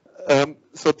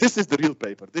 So this is the real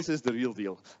paper. This is the real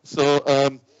deal. So,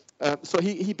 so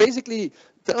he basically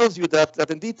tells you that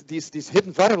indeed these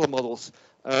hidden variable models,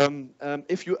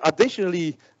 if you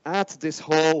additionally add this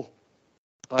whole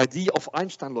idea of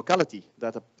Einstein locality,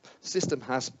 that a system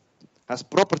has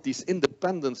properties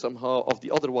independent somehow of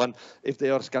the other one if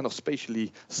they are kind of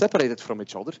spatially separated from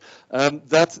each other,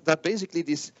 that basically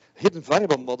these hidden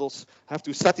variable models have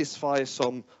to satisfy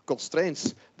some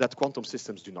constraints that quantum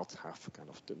systems do not have, kind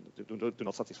of do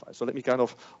not satisfy. So let me kind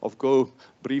of go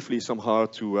briefly somehow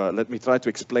to let me try to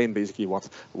explain basically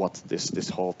what this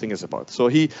whole thing is about. So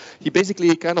he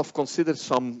basically kind of considers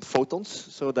some photons,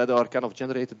 so that are kind of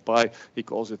generated by, he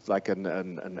calls it like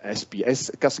an SPS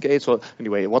cascade. So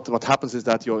anyway, what happens is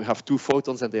that you have two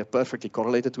photons and they are perfectly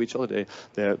correlated to each other.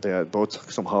 They are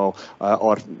both somehow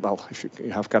are, well, if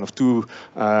you have kind of two,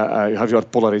 you have your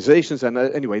polarizations, and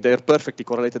anyway, they are perfectly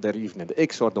correlated. They're even in the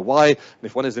X or the Y. And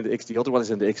if one is in the X, the other one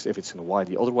is in the X. If it's in the Y,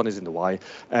 the other one is in the Y.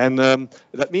 And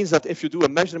that means that if you do a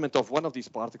measurement of one of these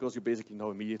particles, you basically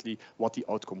know immediately what the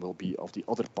outcome will be of the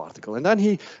other particle. And then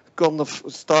he kind of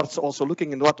starts also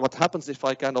looking at what happens if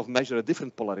I kind of measure a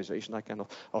different polarization. I kind of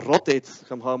rotate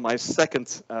somehow my second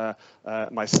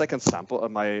sample,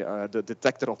 the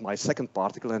detector of my second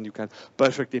particle, and you can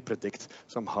perfectly predict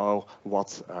somehow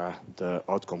what the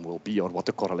outcome will be or what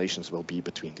the correlations will be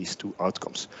between these two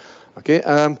outcomes. Okay,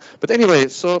 but anyway,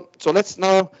 so let's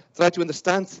now try to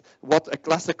understand what a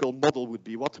classical model would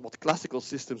be, what classical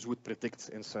systems would predict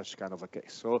in such kind of a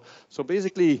case. So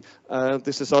basically,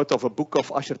 this is out of a book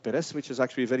of Asher Perez, which is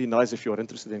actually very nice if you're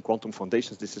interested in quantum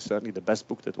foundations. This is certainly the best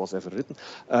book that was ever written.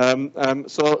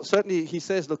 So certainly he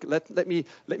says, look, let me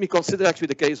consider actually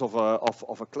the case of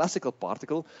a classical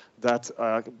particle that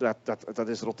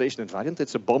is rotation invariant.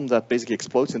 It's a bomb that basically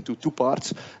explodes into two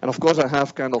parts. And of course, I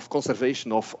have kind of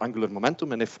conservation of angular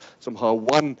momentum. And if somehow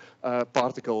one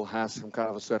particle has some kind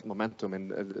of a certain momentum in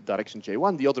the direction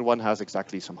J1, the other one has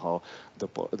exactly somehow the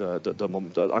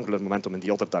angular momentum in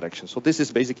the other direction. So this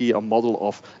is basically a model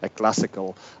of a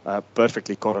classical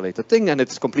perfectly correlated thing, and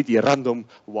it's completely random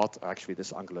what actually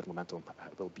this angular momentum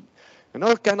will be. And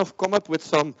now kind of come up with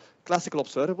some classical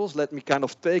observables. Let me kind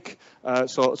of take,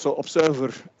 so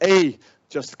observer A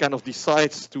just kind of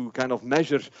decides to kind of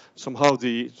measure somehow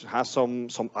has some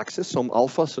axis, some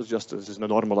alpha, so just this is a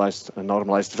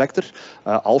normalized vector,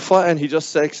 alpha, and he just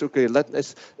says, okay,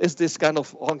 is this kind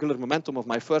of angular momentum of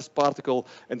my first particle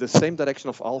in the same direction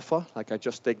of alpha? Like I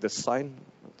just take the sign.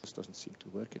 This doesn't seem to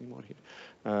work anymore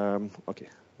here. Okay.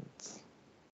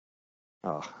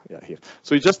 Yeah, here.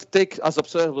 So you just take as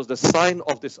observables the sign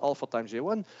of this alpha times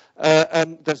J1,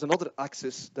 and there's another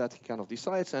axis that he kind of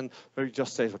decides, and where he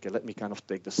just says, okay, let me kind of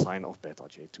take the sign of beta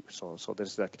J2. So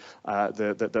there's like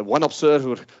the one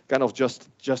observer kind of just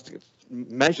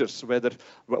measures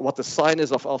what the sign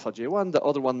is of alpha J1, the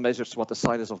other one measures what the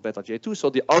sign is of beta J2. So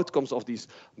the outcomes of these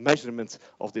measurements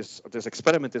of this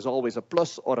experiment is always a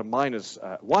plus or a minus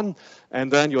 1,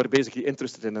 and then you're basically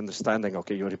interested in understanding,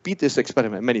 okay, you repeat this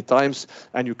experiment many times,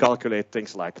 and you calculate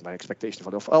things like my expectation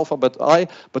value of alpha, but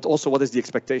also what is the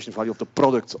expectation value of the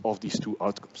product of these two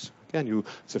outcomes. Okay,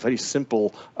 it's a very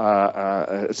simple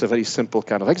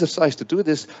kind of exercise to do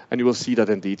this, and you will see that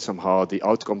indeed somehow the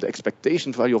outcome, the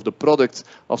expectation value of the product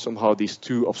of somehow these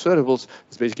two observables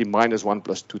is basically minus 1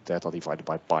 plus 2 theta divided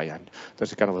by pi, and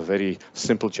there's a kind of a very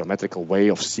simple geometrical way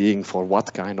of seeing for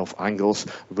what kind of angles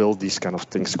will these kind of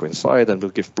things coincide, and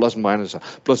we'll give plus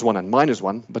 1 and minus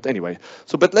 1. But anyway,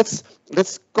 but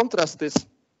let's contrast this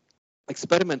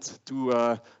experiment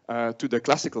to the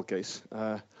classical case.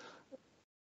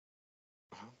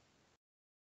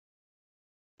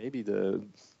 Maybe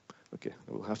okay,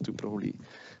 I will have to probably,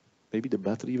 maybe the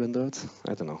battery went out,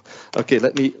 I don't know. Okay,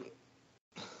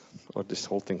 or this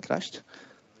whole thing crashed.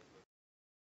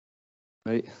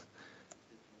 Right.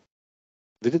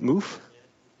 Did it move?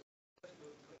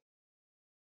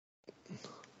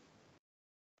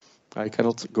 I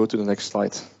cannot go to the next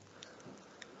slide.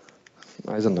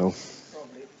 I don't know.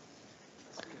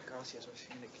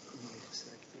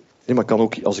 Nee, maar kan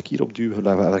ook, als ik hierop duw,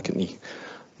 dan werkt het niet.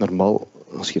 Normaal,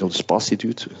 als je hier op de spatie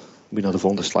duwt, moet je naar de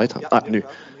volgende slide gaan. Nu.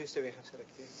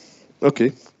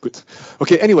 Okay, good.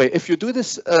 Okay, anyway, if you do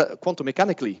this quantum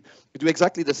mechanically, you do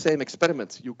exactly the same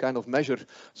experiment. You kind of measure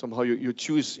somehow. You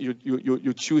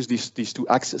choose these two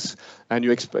axes, and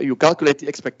you calculate the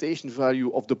expectation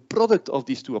value of the product of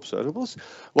these two observables.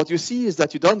 What you see is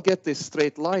that you don't get this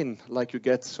straight line like you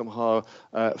get somehow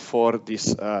for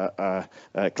this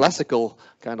classical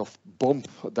kind of bump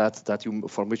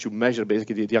from which you measure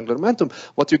basically the angular momentum.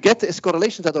 What you get is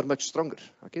correlations that are much stronger.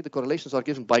 Okay, the correlations are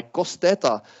given by cos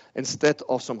theta instead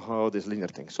of somehow this linear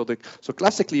thing. So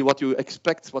classically, what you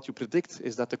expect, what you predict,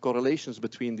 is that the correlations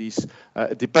between these,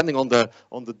 depending on the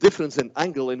difference in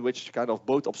angle in which kind of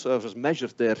both observers measure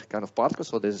their kind of particles.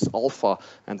 So this is alpha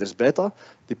and this beta.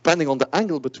 Depending on the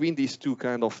angle between these two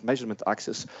kind of measurement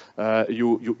axes,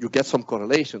 you get some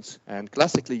correlations. And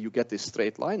classically, you get this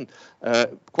straight line.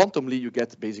 Quantumly, you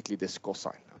get basically this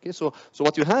cosine. Okay, so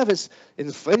what you have is,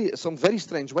 in some very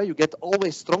strange way, you get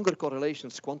always stronger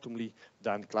correlations quantumly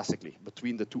than classically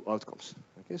between the two outcomes.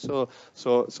 Okay, so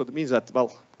that means that,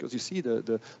 well, because you see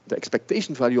the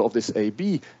expectation value of this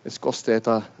AB is cos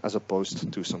theta as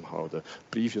opposed to somehow the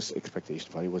previous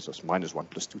expectation value was just minus 1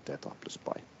 plus 2 theta plus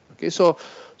pi. Okay, so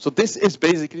this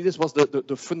was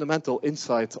the fundamental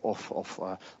insight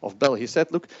of Bell. He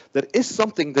said, look, there is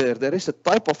something there. There is a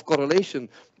type of correlation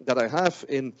that I have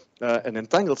in an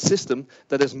entangled system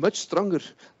that is much stronger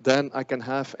than I can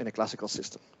have in a classical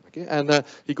system. Okay, and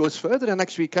he goes further and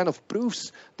actually kind of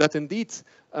proves that indeed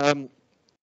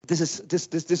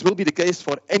this will be the case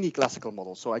for any classical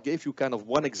model. So I gave you kind of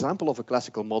one example of a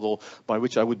classical model by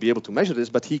which I would be able to measure this,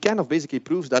 but he kind of basically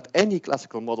proves that any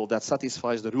classical model that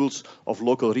satisfies the rules of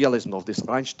local realism of this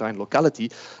Einstein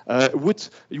locality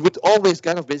you would always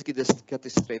kind of basically get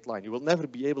this straight line. You will never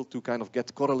be able to kind of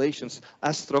get correlations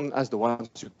as strong as the ones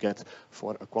you get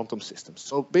for a quantum system.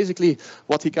 So basically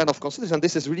what he kind of considers, and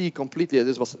this is really completely,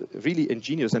 this was really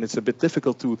ingenious, and it's a bit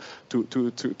difficult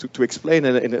to explain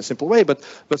in a simple way, but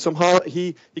somehow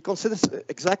he considers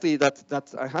exactly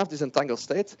that I have this entangled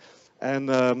state, and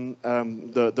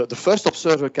the first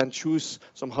observer can choose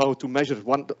somehow to measure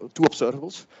two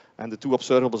observables, and the two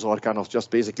observables are kind of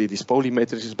just basically these Pauli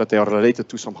matrices, but they are related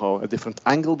to somehow a different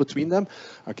angle between them.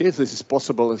 Okay, so this is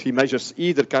possible if he measures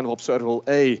either kind of observable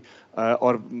A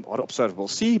or observable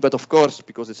C, but of course,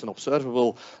 because it's an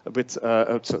observable with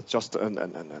it's just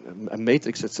a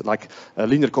matrix, it's like a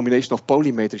linear combination of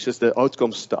Pauli matrices, the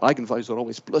outcomes, the eigenvalues are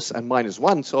always plus and minus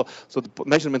 1, so the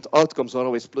measurement outcomes are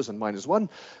always plus and minus 1.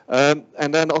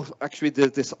 And then actually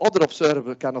this other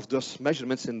observer kind of does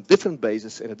measurements in different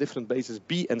bases, in a different basis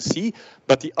B and C,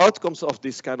 but the outcomes of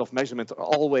this kind of measurement are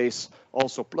always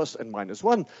also plus and minus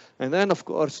 1. And then of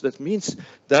course that means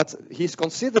that he's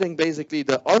considering basically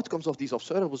the outcomes of these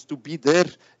observables to be there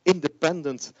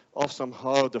independent of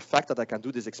somehow the fact that I can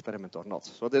do this experiment or not.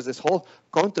 So there's this whole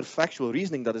counterfactual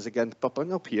reasoning that is again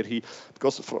popping up here.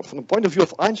 Because from the point of view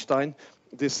of Einstein,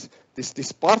 these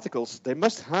particles, they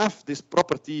must have this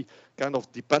property kind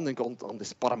of depending on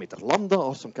this parameter lambda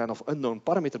or some kind of unknown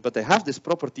parameter, but they have this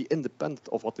property independent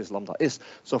of what this lambda is.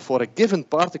 So for a given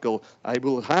particle, I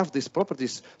will have these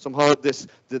properties somehow.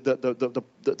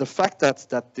 The fact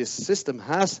that this system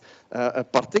has a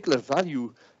particular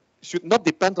value should not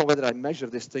depend on whether I measure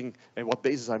this thing and what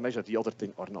basis I measure the other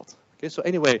thing or not. Okay, so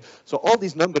anyway, so all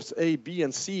these numbers A, B,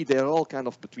 and C, they're all kind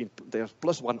of they're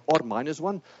plus 1 or minus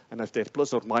 1. And if they're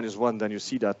plus or minus 1, then you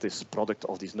see that this product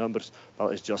of these numbers, well,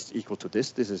 is just equal to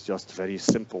this. This is just very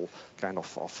simple kind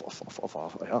of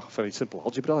very simple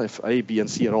algebra. If A, B, and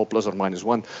C are all plus or minus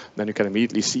 1, then you can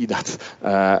immediately see that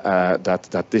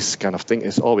that this kind of thing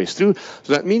is always true.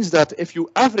 So that means that if you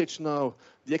average now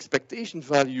the expectation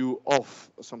value of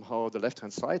somehow the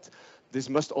left-hand side, this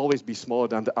must always be smaller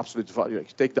than the absolute value. If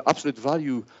you take the absolute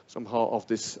value somehow of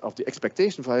the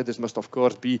expectation value, this must of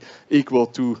course be equal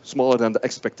to smaller than the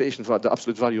expectation value, the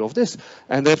absolute value of this,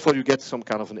 and therefore you get some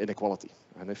kind of an inequality.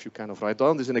 And if you kind of write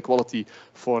down this inequality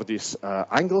for these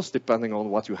angles, depending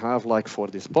on what you have, like for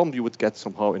this bomb, you would get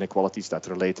somehow inequalities that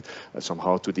relate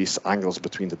somehow to these angles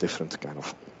between the different kind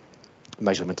of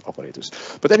measurement operators.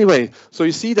 But anyway, so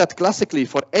you see that classically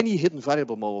for any hidden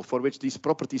variable model for which these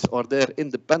properties are there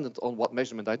independent on what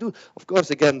measurement I do, of course,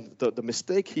 again, the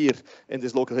mistake here in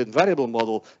this local hidden variable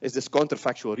model is this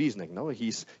counterfactual reasoning. No,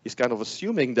 he's kind of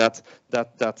assuming that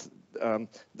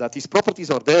these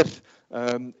properties are there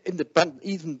independent,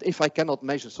 even if I cannot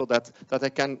measure, so that I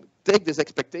can take these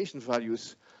expectation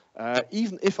values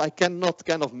even if I cannot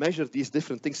kind of measure these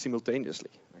different things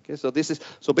simultaneously. Okay, so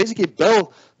basically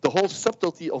Bell, the whole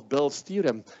subtlety of Bell's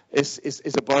theorem is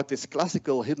about this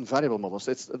classical hidden variable models.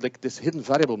 It's like this hidden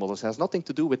variable models has nothing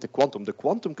to do with the quantum. The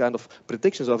quantum kind of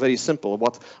predictions are very simple.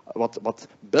 What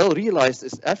Bell realized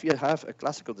is if you have a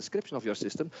classical description of your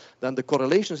system, then the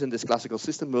correlations in this classical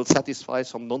system will satisfy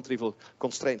some non-trivial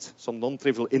constraints, some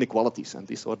non-trivial inequalities, and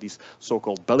these are these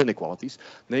so-called Bell inequalities.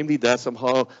 Namely that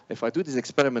somehow if I do this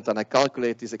experiment and I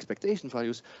calculate these expectation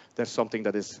values, there's something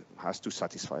that has to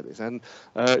satisfy this. And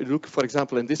look, for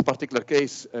example, in this particular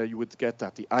case, you would get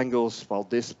that the angles, well,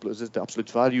 this plus this, the absolute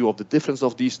value of the difference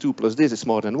of these two plus this is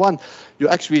more than 1. You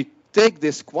actually take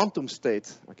this quantum state,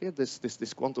 okay,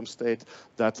 this quantum state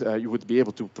that you would be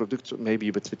able to produce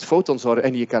maybe with photons or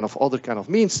any kind of other kind of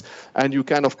means, and you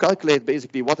kind of calculate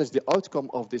basically what is the outcome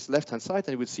of this left-hand side,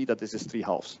 and you would see that this is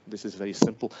 3/2. This is very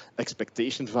simple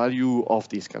expectation value of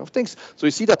these kind of things. So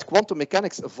you see that quantum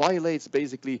mechanics violates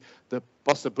basically the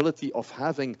possibility of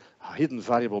having hidden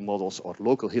variable models or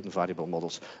local hidden variable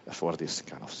models for this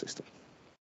kind of system.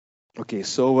 Okay,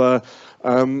 so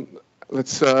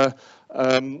let's.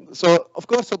 So of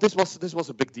course, so this was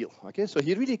a big deal. Okay, so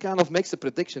he really kind of makes a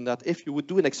prediction that if you would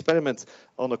do an experiment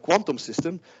on a quantum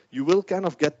system, you will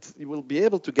be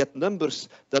able to get numbers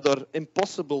that are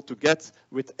impossible to get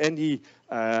with any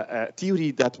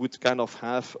theory that would kind of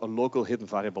have a local hidden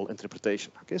variable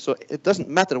interpretation. Okay, so it doesn't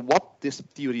matter what this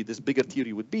theory, this bigger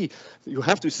theory would be, you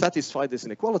have to satisfy this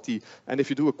inequality. And if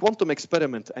you do a quantum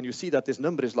experiment and you see that this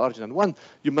number is larger than 1,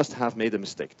 you must have made a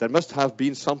mistake. There must have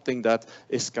been something that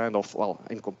is kind of, well,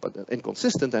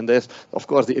 inconsistent. And there's, of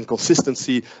course, the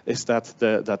inconsistency is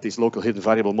that these local hidden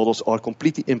variable models are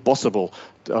completely impossible,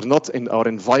 are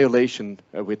in violation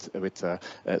with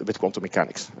quantum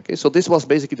mechanics. Okay, so this was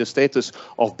basically the status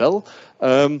of Bell.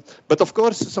 But of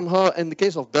course, somehow in the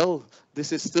case of Bell,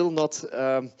 this is still not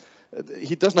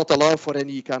he does not allow for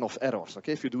any kind of errors.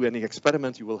 Okay, if you do any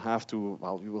experiment, you will have to,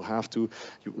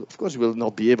 of course, you will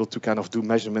not be able to kind of do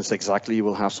measurements exactly. You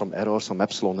will have some errors, some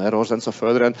epsilon errors, and so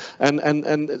further.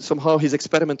 And somehow his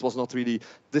experiment was not really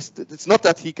this. It's not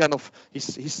that he kind of he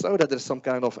saw that there's some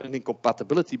kind of an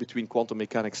incompatibility between quantum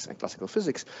mechanics and classical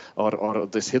physics, or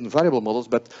this hidden variable models.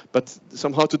 But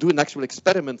somehow to do an actual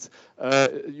experiment,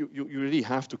 you really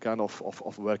have to kind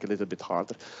of work a little bit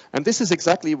harder. And this is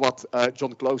exactly what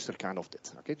John Clauser kind of did.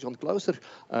 Okay, John Clauser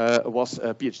was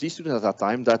a PhD student at that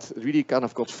time that really kind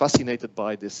of got fascinated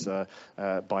by this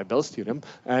by Bell's theorem,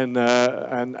 and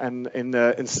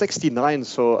in '69,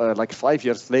 so like 5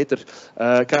 years later,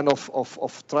 kind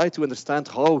of try to understand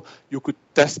how you could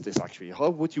test this actually. How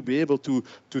would you be able to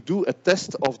do a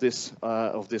test of this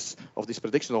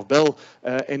prediction of Bell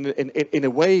in a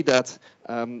way that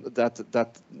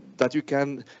you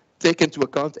can take into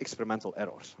account experimental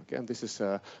errors. Okay, and this is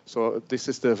so this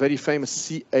is the very famous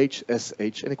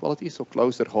CHSH inequality. So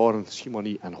Clauser, Horn,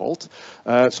 Shimony, and Holt.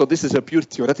 So this is a pure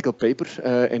theoretical paper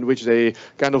in which they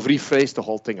kind of rephrased the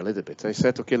whole thing a little bit. They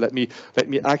said, okay, let me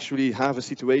actually have a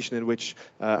situation in which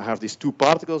I have these two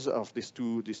particles of these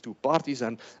two parties,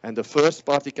 and the first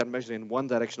party can measure in one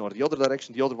direction or the other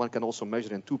direction. The other one can also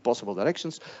measure in two possible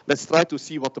directions. Let's try to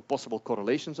see what the possible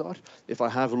correlations are. If I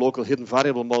have a local hidden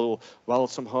variable model, well,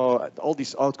 somehow all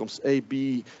these outcomes A,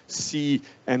 B, C,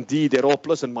 and D, they're all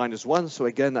plus and minus 1. So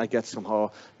again, I get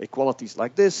somehow equalities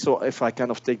like this. So if I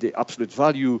kind of take the absolute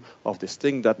value of this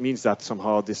thing, that means that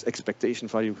somehow this expectation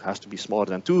value has to be smaller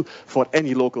than 2 for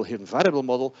any local hidden variable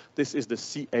model. This is the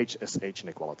CHSH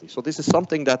inequality. So this is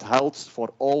something that holds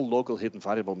for all local hidden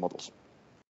variable models.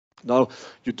 Now,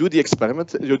 you do the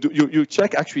experiment, you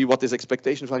check actually what this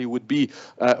expectation value would be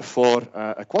for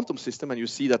a quantum system, and you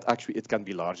see that actually it can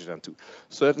be larger than 2.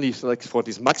 Certainly, so like for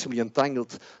these maximally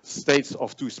entangled states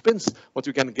of 2 spins, what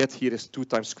you can get here is 2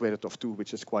 times square root of 2,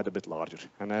 which is quite a bit larger.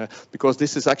 And because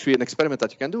this is actually an experiment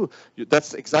that you can do,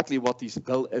 that's exactly what these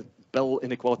Bell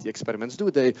inequality experiments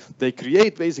do. They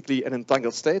create basically an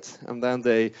entangled state, and then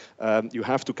you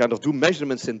have to kind of do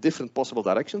measurements in different possible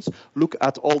directions, look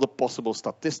at all the possible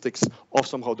statistics of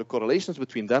somehow the correlations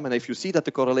between them, and if you see that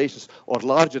the correlations are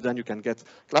larger than you can get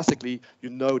classically, you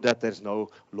know that there's no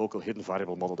local hidden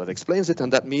variable model that explains it,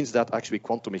 and that means that actually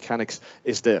quantum mechanics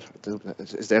is there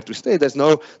to stay. There's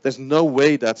no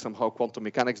way that somehow quantum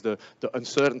mechanics, the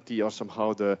uncertainty or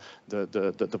somehow the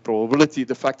probability,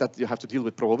 the fact that you have to deal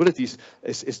with probabilities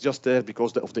is just there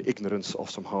because of the ignorance of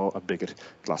somehow a bigger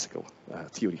classical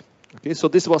theory. Okay, so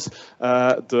this was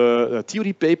the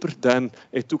theory paper. Then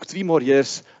it took 3 more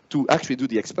years to actually do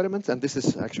the experiment, and this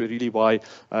is actually really why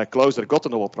Clauser got the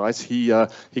Nobel Prize. He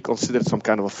considered some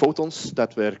kind of photons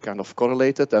that were kind of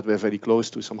correlated, that were very close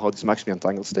to somehow this maximally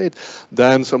entangled state.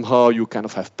 Then somehow you kind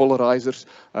of have polarizers.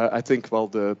 I think, well,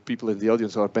 the people in the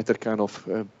audience are better kind of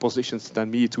positioned than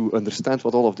me to understand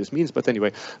what all of this means. But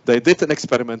anyway, they did an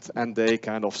experiment, and they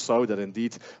kind of saw that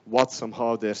indeed what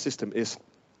somehow their system is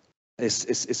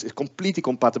completely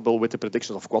compatible with the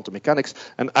predictions of quantum mechanics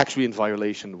and actually in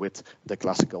violation with the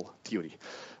classical theory.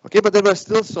 Okay, but there were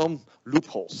still some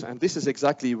loopholes, and this is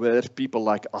exactly where people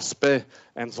like Aspect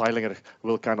and Zeilinger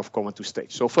will kind of come into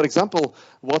stage. So, for example,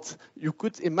 what you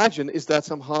could imagine is that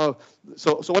somehow,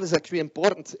 so what is actually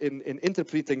important in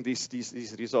interpreting these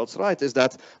results right is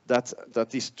that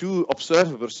these two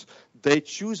observers, they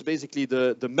choose basically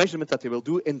the measurement that they will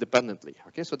do independently.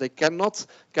 Okay, so they cannot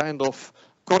kind of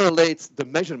correlate the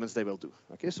measurements they will do.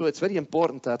 Okay, so it's very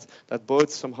important that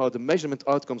both somehow the measurement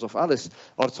outcomes of Alice,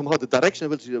 or somehow the direction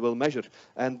in which they will measure,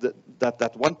 and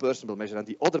that one person will measure and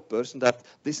the other person, that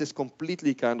this is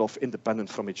completely kind of independent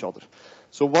from each other.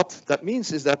 So what that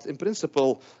means is that in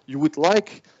principle you would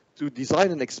like to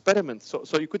design an experiment. So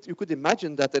you could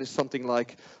imagine that there is something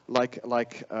like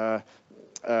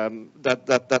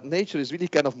that nature is really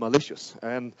kind of malicious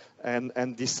and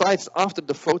decides after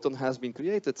the photon has been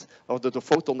created, or the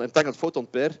entangled photon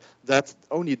pair, that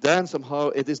only then somehow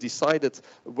it is decided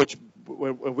which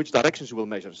directions you will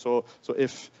measure. So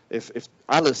if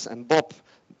Alice and Bob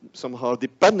somehow,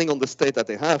 depending on the state that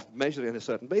they have, measure in a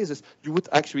certain basis, you would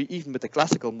actually, even with the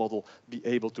classical model, be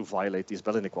able to violate these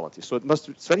Bell inequalities. So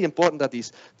it's very important that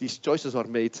these choices are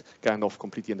made kind of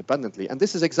completely independently. And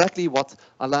this is exactly what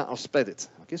Alain Aspect did.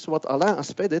 Okay, so what Alain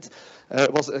Aspect did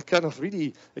was a kind of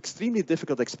really extremely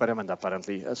difficult experiment,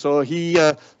 apparently. So he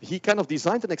kind of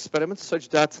designed an experiment such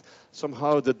that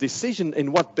somehow the decision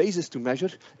in what basis to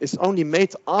measure is only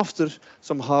made after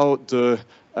somehow the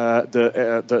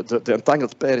the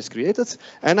entangled pair is created,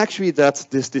 and actually that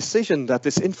this decision, that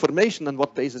this information on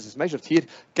what basis is measured here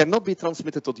cannot be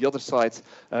transmitted to the other side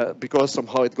because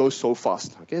somehow it goes so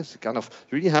fast. Okay, so kind of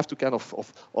you really have to kind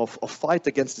of fight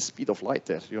against the speed of light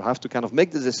there. You have to kind of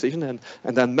make the decision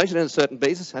and then measure in a certain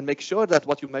basis and make sure that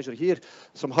what you measure here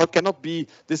somehow cannot be,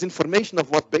 this information of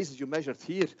what basis you measured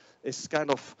here is kind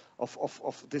of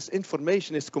this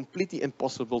information is completely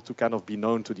impossible to kind of be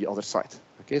known to the other side.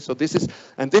 Okay, so this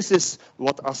is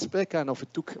what Aspe kind of,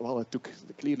 it took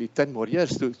clearly 10 more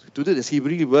years to do this. He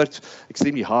really worked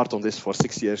extremely hard on this for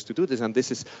 6 years to do this, and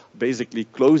this is basically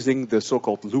closing the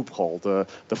so-called loophole,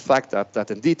 the fact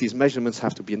that indeed these measurements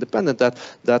have to be independent,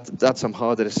 that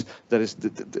somehow that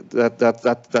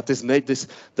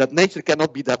nature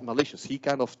cannot be that malicious. He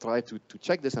kind of tried to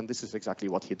check this, and this is exactly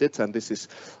what he did, and this is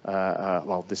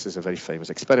well, this is a very famous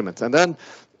experiment. And then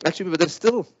actually, but there's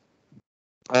still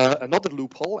another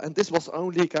loophole, and this was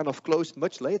only kind of closed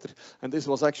much later, and this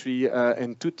was actually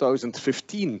in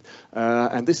 2015,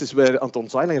 and this is where Anton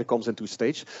Zeilinger comes into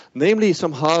stage. Namely,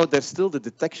 somehow there's still the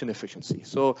detection efficiency.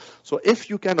 So if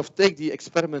you kind of take the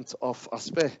experiment of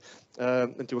Aspe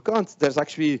into account, there's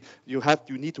actually you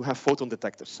need to have photon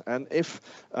detectors, and if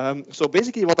so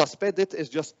basically what Aspe did is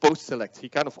just post-select. He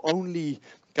kind of only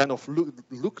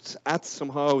looked at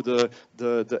somehow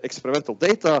the experimental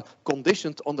data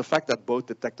conditioned on the fact that both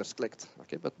detectors clicked.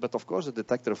 Okay, but of course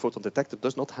a photon detector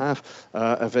does not have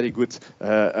a very good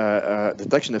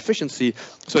detection efficiency.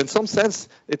 So in some sense,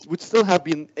 it would still have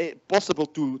been possible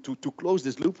to close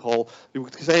this loophole. You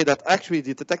would say that actually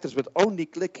the detectors would only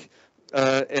click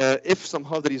if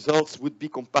somehow the results would be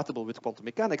compatible with quantum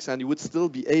mechanics, and you would still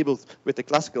be able, with the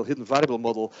classical hidden variable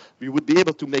model, we would be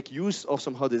able to make use of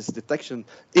somehow this detection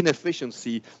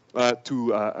inefficiency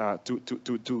to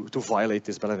violate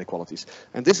these Bell inequalities.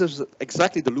 And this is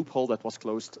exactly the loophole that was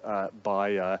closed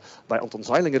by Anton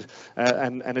Zeilinger,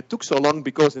 and it took so long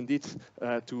because indeed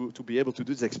to be able to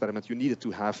do this experiment, you needed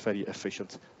to have very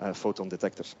efficient photon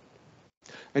detectors.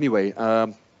 Anyway.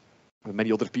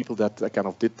 Many other people that kind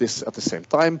of did this at the same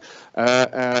time,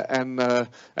 and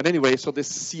anyway, so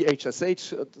this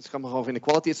CHSH somehow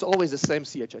inequality, it's always the same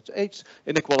CHSH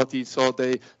inequality. So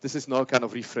this is now kind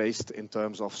of rephrased in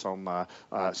terms of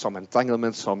some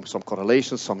entanglements, some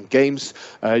correlations, some games.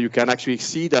 You can actually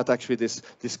see that actually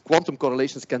this quantum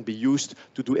correlations can be used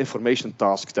to do information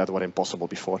tasks that were impossible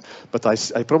before. But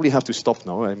I probably have to stop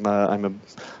now.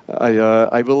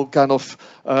 I will kind of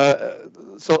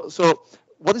so.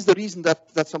 What is the reason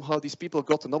that somehow these people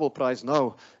got the Nobel Prize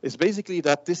now? Is basically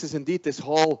that this is indeed this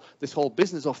whole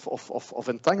business of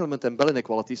entanglement and Bell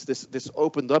inequalities. This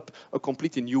opened up a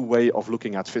completely new way of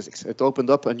looking at physics. It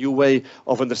opened up a new way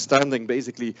of understanding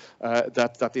basically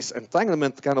that this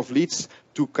entanglement kind of leads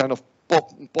to kind of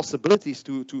possibilities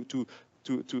to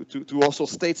also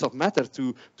states of matter,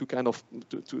 to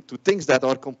things that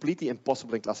are completely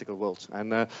impossible in classical worlds,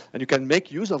 and you can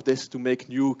make use of this to make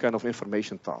new kind of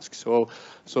information tasks.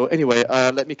 So anyway,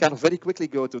 let me kind of very quickly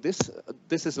go to this.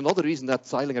 This is another reason that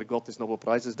Zeilinger got this Nobel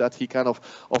Prize, is that he kind of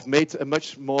made a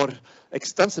much more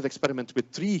extensive experiment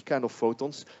with 3 kind of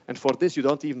photons, and for this you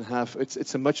don't even have,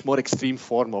 it's a much more extreme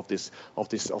form of this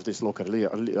local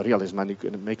realism, and you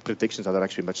can make predictions that are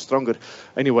actually much stronger.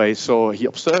 Anyway, so he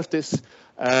observed this.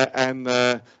 And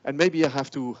maybe I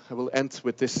will end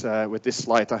with this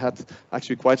slide. I had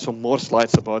actually quite some more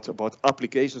slides about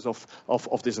applications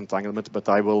of this entanglement, but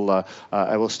I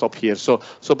will stop here. So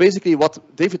basically, what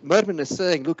David Mermin is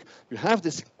saying, look, you have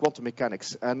this quantum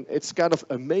mechanics, and it's kind of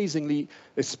amazingly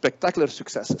spectacular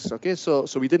successes. Okay, so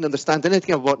we didn't understand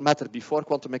anything about matter before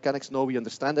quantum mechanics. Now we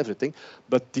understand everything,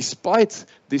 but despite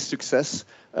this success,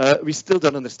 we still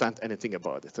don't understand anything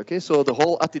about it. Okay, so the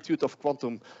whole attitude of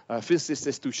quantum physicists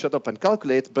is to shut up and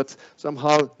calculate, but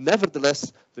somehow,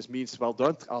 nevertheless, this means, well,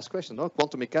 don't ask questions. No,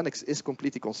 quantum mechanics is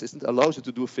completely consistent, allows you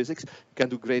to do physics, you can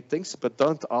do great things, but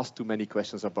don't ask too many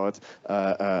questions about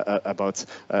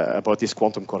these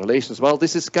quantum correlations. Well,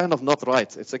 this is kind of not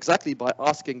right. It's exactly by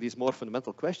asking these more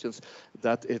fundamental questions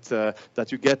that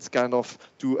that you get kind of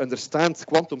to understand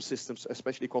quantum systems,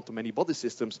 especially quantum many-body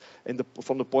systems,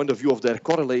 from the point of view of their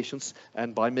correlations,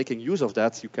 and by making use of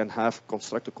that, you can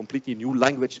construct a completely new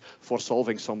language for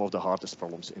solving some of the hardest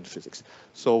problems in physics.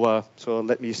 So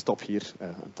let me stop here,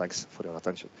 and thanks for your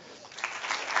attention.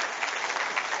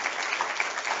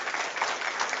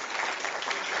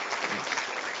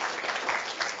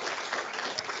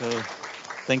 So,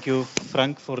 thank you,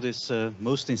 Frank, for this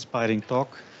most inspiring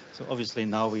talk. So obviously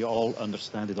now we all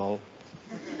understand it all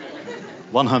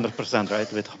 100%,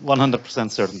 right? With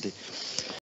 100% certainty.